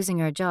thing losing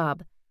her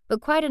job, but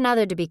quite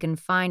another to be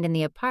confined in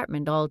the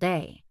apartment all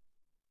day.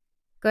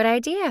 Good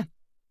idea.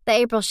 The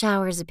April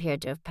showers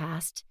appeared to have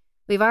passed.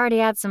 We've already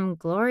had some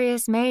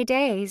glorious May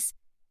days.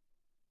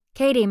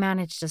 Katy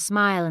managed to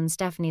smile in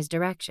Stephanie's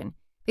direction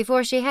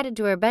before she headed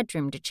to her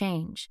bedroom to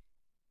change.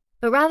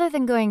 But rather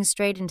than going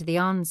straight into the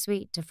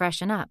ensuite to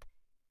freshen up,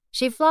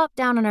 she flopped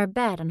down on her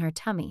bed on her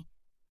tummy,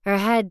 her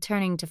head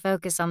turning to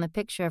focus on the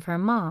picture of her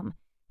mom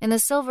in the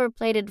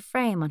silver-plated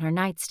frame on her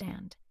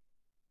nightstand.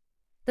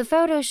 The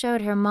photo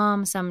showed her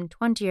mom some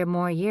 20 or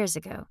more years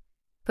ago,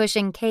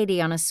 pushing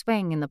Katy on a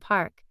swing in the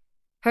park,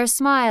 her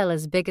smile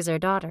as big as her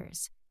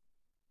daughter's.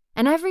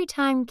 And every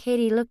time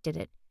Katy looked at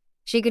it,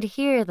 she could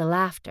hear the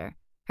laughter,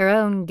 her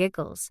own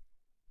giggles,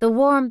 the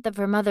warmth of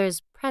her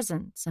mother's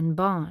presence and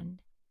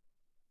bond.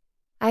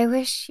 I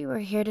wish you were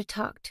here to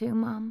talk to,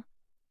 Mom.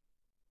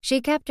 She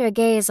kept her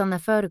gaze on the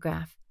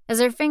photograph as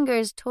her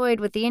fingers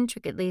toyed with the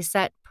intricately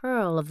set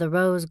pearl of the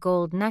rose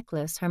gold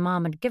necklace her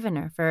mom had given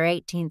her for her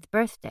 18th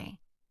birthday.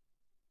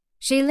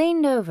 She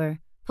leaned over,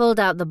 pulled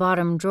out the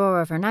bottom drawer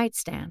of her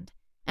nightstand,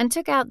 and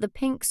took out the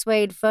pink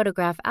suede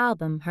photograph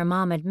album her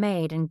mom had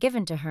made and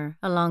given to her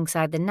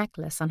alongside the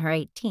necklace on her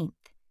 18th.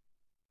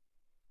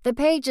 The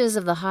pages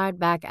of the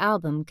hardback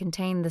album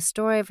contained the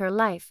story of her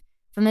life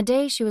from the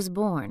day she was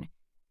born,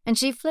 and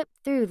she flipped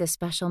through the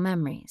special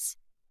memories.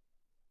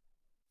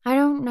 I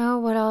don't know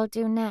what I'll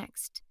do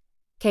next,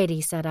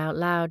 Katy said out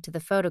loud to the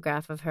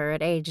photograph of her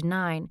at age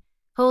 9,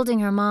 holding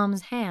her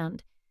mom's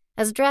hand,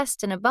 as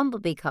dressed in a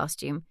bumblebee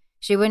costume,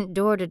 she went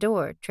door to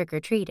door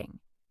trick-or-treating.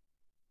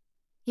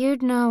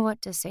 You'd know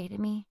what to say to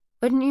me,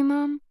 wouldn't you,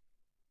 Mom?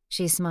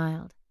 She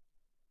smiled.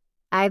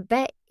 I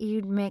bet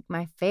you'd make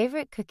my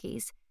favorite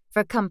cookies,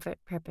 for comfort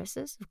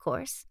purposes, of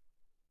course.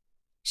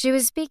 She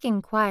was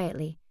speaking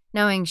quietly,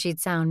 knowing she'd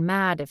sound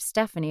mad if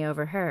Stephanie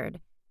overheard,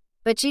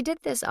 but she did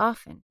this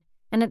often,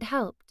 and it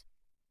helped.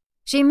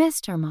 She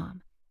missed her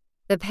mom.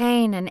 the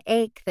pain and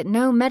ache that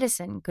no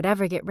medicine could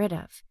ever get rid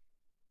of.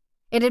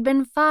 It had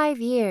been 5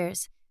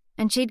 years,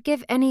 and she'd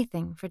give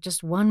anything for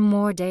just one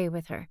more day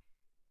with her.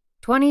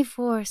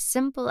 24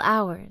 simple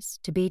hours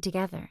to be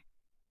together.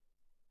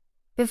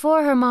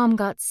 Before her mom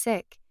got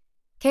sick,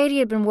 Katy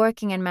had been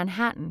working in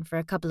Manhattan for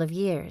a couple of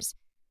years,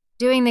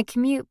 doing the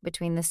commute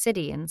between the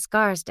city and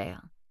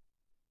Scarsdale.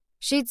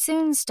 She'd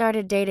soon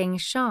started dating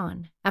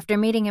Sean after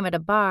meeting him at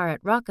a bar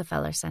at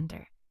Rockefeller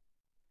Center.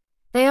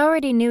 They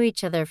already knew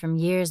each other from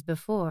years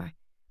before,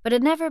 but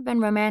had never been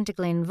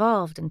romantically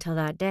involved until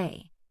that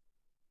day.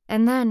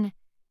 And then,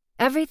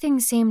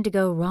 everything seemed to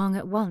go wrong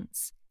at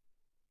once.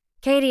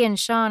 Katy and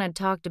Sean had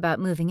talked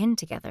about moving in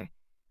together,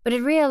 but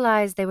had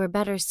realized they were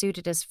better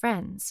suited as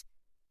friends.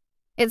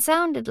 It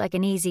sounded like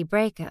an easy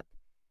breakup,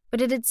 but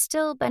it had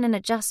still been an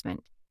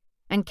adjustment,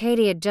 and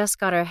Katy had just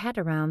got her head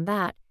around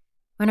that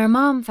when her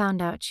mom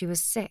found out she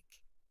was sick.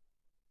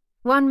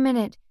 One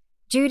minute,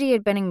 Judy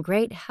had been in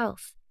great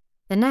health.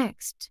 The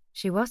next,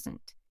 she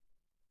wasn't.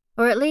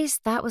 Or at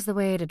least that was the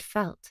way it had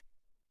felt.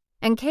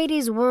 And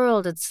Katy's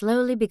world had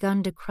slowly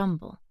begun to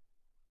crumble.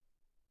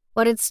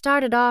 What had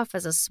started off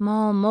as a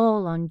small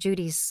mole on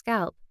Judy's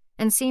scalp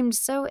and seemed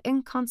so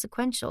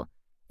inconsequential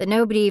that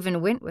nobody even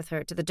went with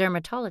her to the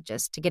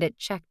dermatologist to get it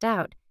checked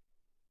out,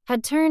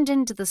 had turned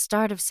into the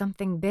start of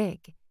something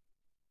big.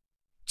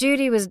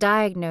 Judy was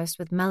diagnosed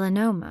with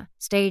melanoma,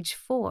 stage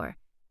 4,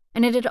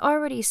 and it had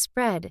already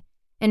spread,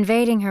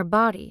 invading her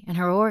body and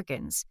her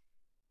organs,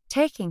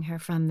 taking her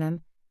from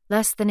them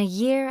less than a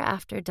year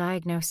after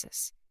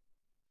diagnosis.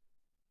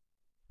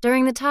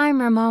 During the time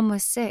her mom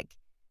was sick,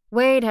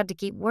 Wade had to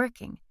keep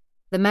working.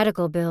 The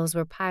medical bills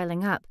were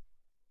piling up,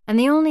 and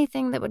the only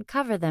thing that would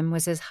cover them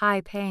was his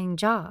high-paying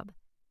job.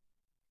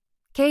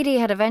 Katy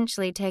had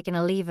eventually taken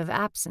a leave of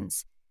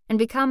absence and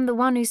become the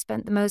one who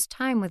spent the most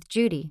time with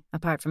Judy,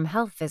 apart from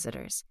health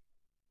visitors.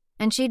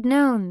 And she'd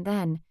known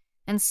then,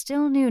 and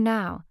still knew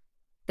now,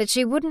 that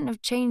she wouldn't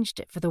have changed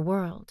it for the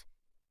world.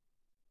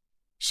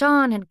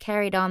 Sean had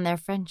carried on their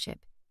friendship.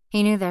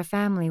 He knew their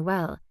family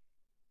well,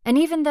 and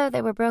even though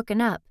they were broken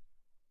up,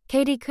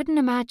 Katy couldn't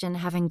imagine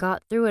having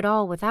got through it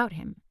all without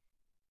him.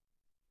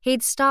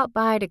 He'd stop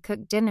by to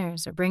cook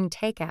dinners or bring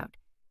takeout.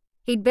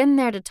 He'd been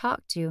there to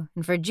talk to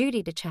and for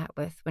Judy to chat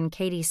with when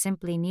Katy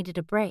simply needed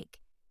a break.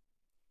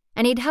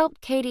 And he'd helped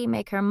Katy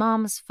make her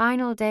mom's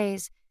final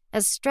days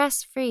as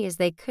stress-free as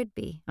they could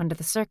be under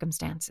the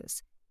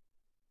circumstances.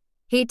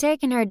 He'd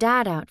taken her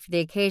dad out for the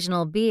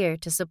occasional beer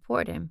to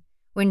support him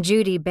when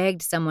Judy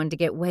begged someone to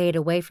get Wade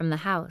away from the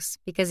house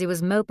because he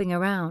was moping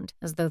around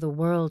as though the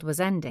world was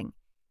ending.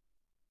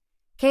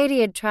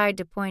 Katy had tried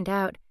to point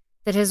out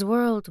that his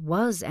world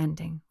was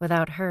ending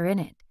without her in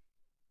it,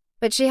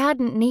 but she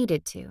hadn't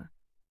needed to.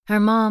 Her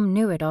mom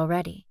knew it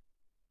already.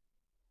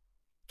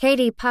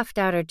 Katy puffed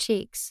out her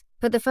cheeks,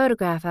 put the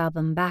photograph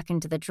album back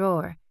into the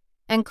drawer,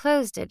 and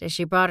closed it as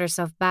she brought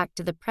herself back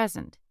to the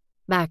present,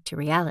 back to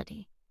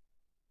reality.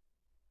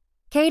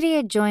 Katy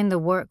had joined the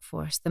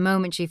workforce the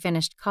moment she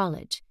finished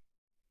college,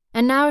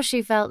 and now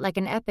she felt like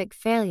an epic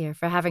failure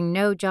for having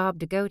no job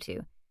to go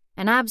to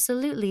and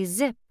absolutely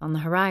zip on the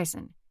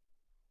horizon.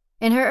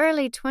 In her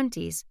early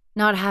 20s,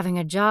 not having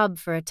a job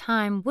for a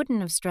time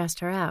wouldn't have stressed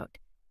her out.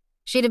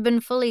 She'd have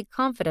been fully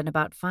confident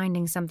about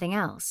finding something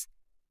else.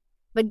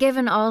 But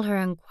given all her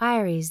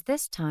inquiries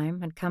this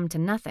time had come to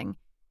nothing,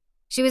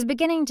 she was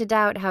beginning to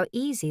doubt how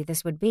easy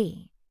this would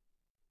be.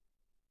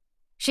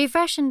 She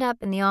freshened up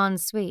in the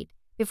ensuite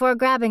before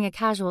grabbing a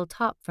casual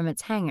top from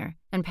its hanger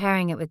and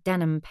pairing it with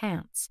denim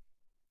pants.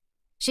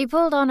 She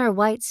pulled on her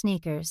white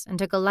sneakers and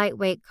took a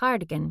lightweight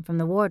cardigan from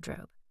the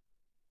wardrobe.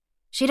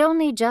 She'd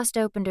only just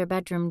opened her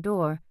bedroom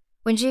door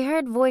when she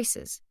heard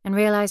voices and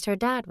realized her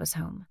dad was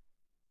home.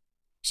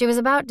 She was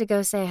about to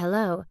go say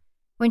hello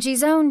when she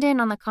zoned in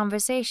on the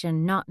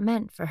conversation not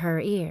meant for her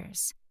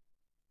ears.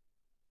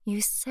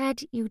 "You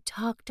said you'd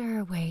talk to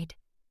her, Wade."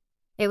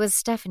 It was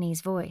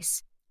Stephanie's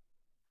voice.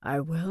 "I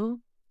will.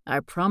 I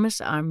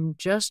promise. I'm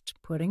just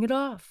putting it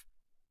off,"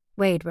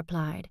 Wade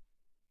replied.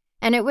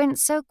 And it went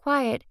so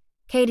quiet,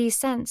 Katy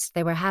sensed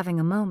they were having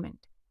a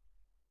moment.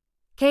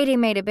 Katy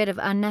made a bit of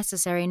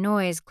unnecessary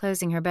noise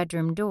closing her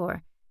bedroom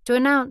door to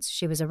announce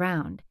she was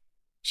around.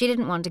 She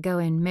didn't want to go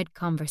in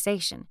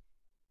mid-conversation.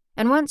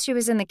 And once she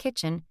was in the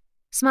kitchen,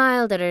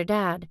 smiled at her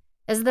dad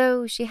as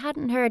though she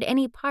hadn't heard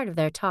any part of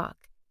their talk,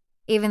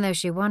 even though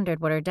she wondered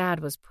what her dad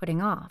was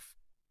putting off.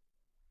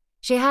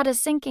 She had a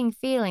sinking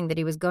feeling that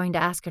he was going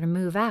to ask her to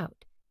move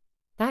out.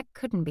 That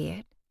couldn't be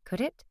it,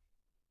 could it?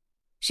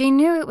 She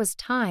knew it was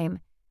time,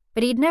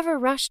 but he'd never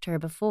rushed her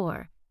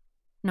before.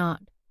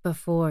 Not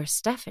before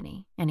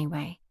Stephanie,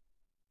 anyway.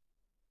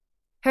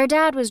 Her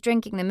dad was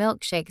drinking the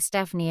milkshake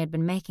Stephanie had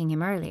been making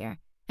him earlier,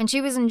 and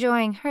she was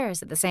enjoying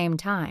hers at the same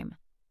time.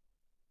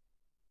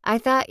 "I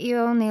thought you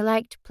only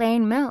liked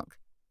plain milk,"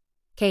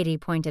 Katy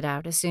pointed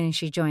out as soon as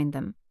she joined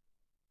them.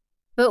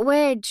 But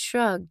Wade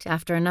shrugged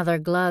after another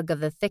glug of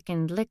the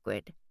thickened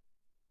liquid.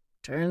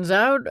 "Turns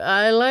out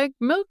I like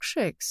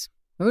milkshakes.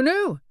 Who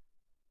knew?"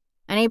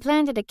 And he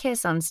planted a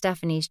kiss on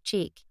Stephanie's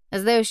cheek,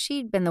 as though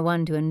she'd been the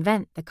one to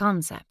invent the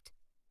concept.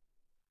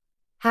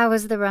 How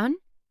was the run?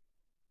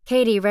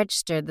 Katy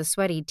registered the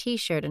sweaty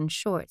t-shirt and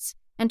shorts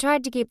and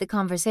tried to keep the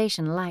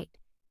conversation light.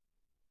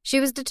 She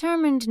was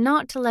determined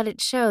not to let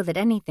it show that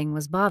anything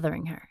was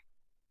bothering her.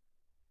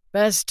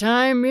 Best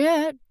time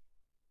yet.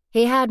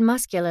 He had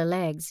muscular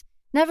legs,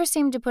 never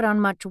seemed to put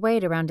on much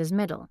weight around his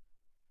middle,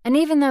 and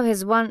even though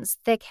his once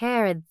thick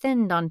hair had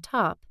thinned on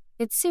top,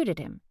 it suited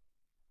him.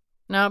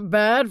 Not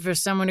bad for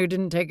someone who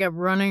didn't take up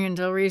running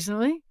until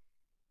recently.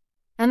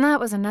 And that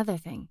was another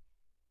thing.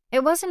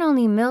 It wasn't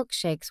only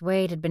milkshakes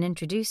Wade had been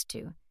introduced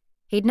to.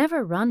 He'd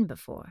never run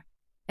before,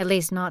 at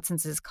least not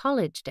since his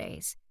college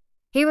days.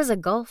 He was a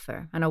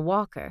golfer and a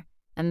walker,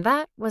 and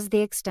that was the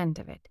extent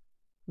of it.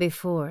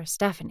 Before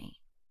Stephanie.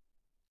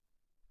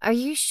 Are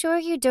you sure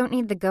you don't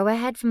need the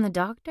go-ahead from the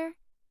doctor?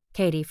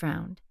 Katy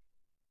frowned.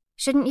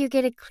 Shouldn't you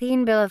get a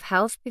clean bill of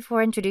health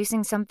before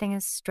introducing something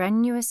as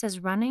strenuous as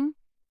running?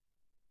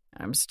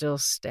 I'm still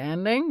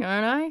standing,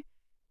 aren't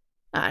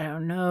I? I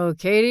don't know,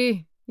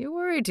 Katy. You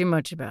worry too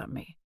much about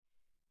me.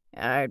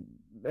 I'd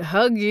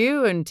hug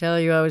you and tell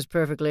you I was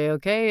perfectly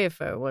okay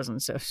if I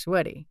wasn't so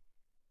sweaty.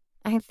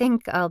 I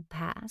think I'll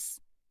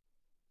pass.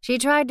 She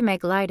tried to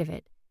make light of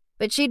it,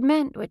 but she'd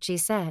meant what she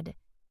said.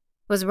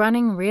 Was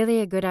running really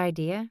a good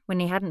idea when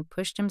he hadn't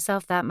pushed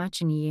himself that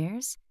much in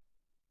years?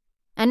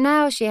 And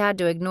now she had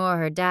to ignore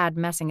her dad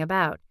messing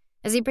about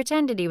as he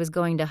pretended he was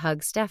going to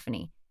hug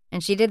Stephanie,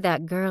 and she did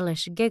that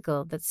girlish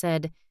giggle that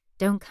said,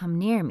 "Don't come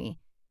near me,"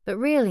 but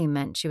really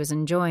meant she was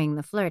enjoying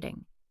the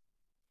flirting.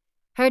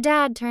 Her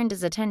dad turned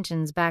his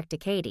attentions back to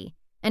Katy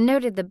and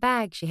noted the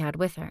bag she had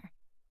with her.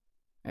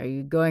 Are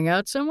you going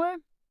out somewhere?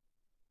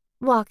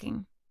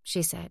 Walking,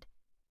 she said.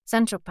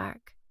 Central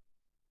Park.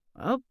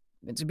 Well,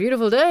 it's a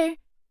beautiful day,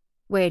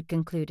 Wade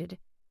concluded,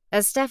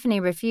 as Stephanie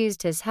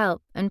refused his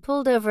help and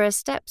pulled over a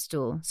step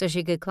stool so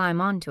she could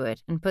climb onto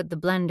it and put the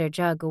blender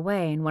jug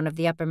away in one of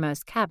the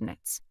uppermost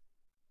cabinets.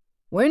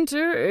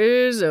 Winter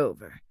is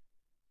over.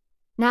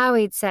 Now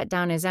he'd set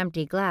down his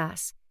empty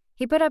glass.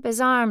 He put up his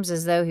arms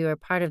as though he were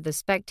part of the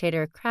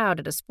spectator crowd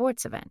at a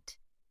sports event.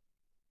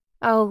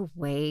 Oh,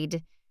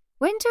 Wade,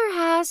 winter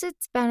has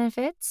its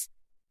benefits.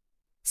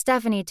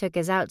 Stephanie took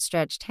his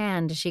outstretched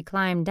hand as she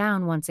climbed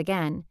down once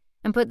again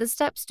and put the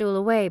step stool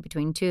away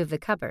between two of the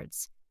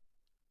cupboards.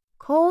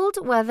 Cold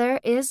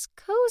weather is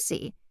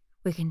cozy.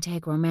 We can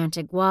take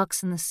romantic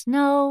walks in the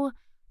snow,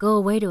 go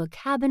away to a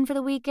cabin for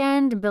the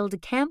weekend and build a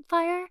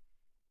campfire.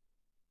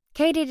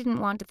 Katy didn't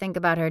want to think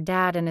about her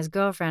dad and his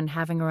girlfriend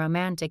having a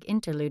romantic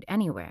interlude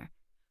anywhere,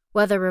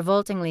 whether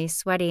revoltingly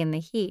sweaty in the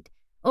heat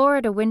or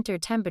at a winter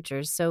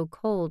temperature so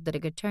cold that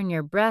it could turn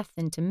your breath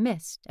into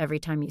mist every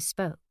time you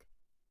spoke.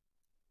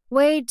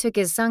 Wade took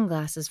his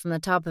sunglasses from the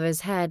top of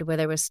his head where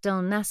they were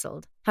still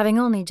nestled, having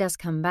only just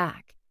come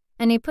back,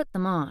 and he put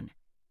them on.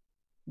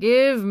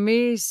 Give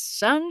me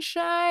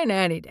sunshine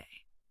any day.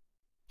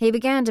 He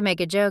began to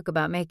make a joke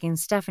about making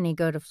Stephanie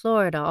go to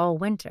Florida all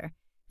winter,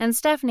 and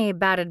Stephanie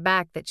batted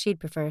back that she'd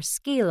prefer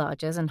ski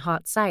lodges and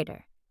hot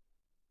cider.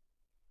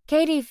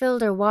 Katy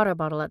filled her water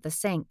bottle at the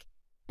sink,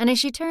 and as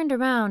she turned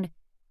around,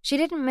 she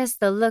didn't miss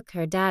the look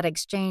her dad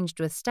exchanged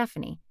with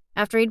Stephanie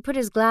after he'd put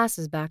his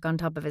glasses back on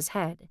top of his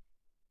head.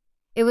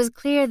 It was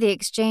clear the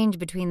exchange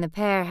between the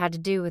pair had to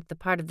do with the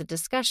part of the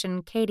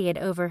discussion Katy had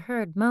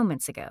overheard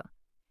moments ago,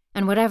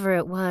 and whatever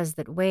it was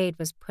that Wade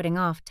was putting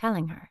off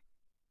telling her.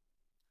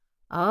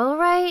 "All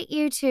right,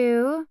 you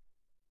two,"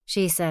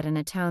 she said in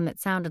a tone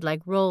that sounded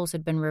like roles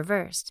had been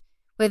reversed,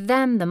 with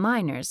them the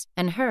minors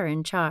and her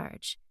in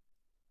charge.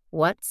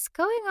 "What's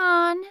going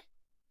on?"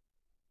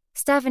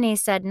 Stephanie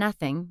said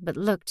nothing but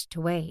looked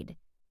to Wade.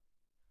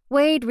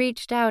 Wade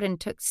reached out and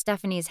took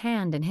Stephanie's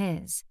hand in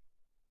his.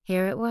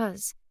 Here it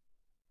was.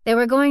 They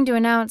were going to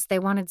announce they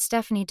wanted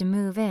Stephanie to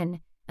move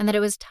in and that it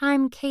was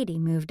time Katy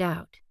moved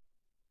out.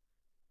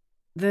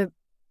 The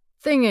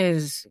thing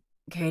is,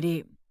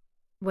 Katy,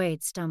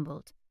 Wade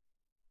stumbled.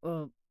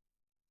 well,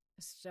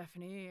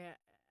 Stephanie,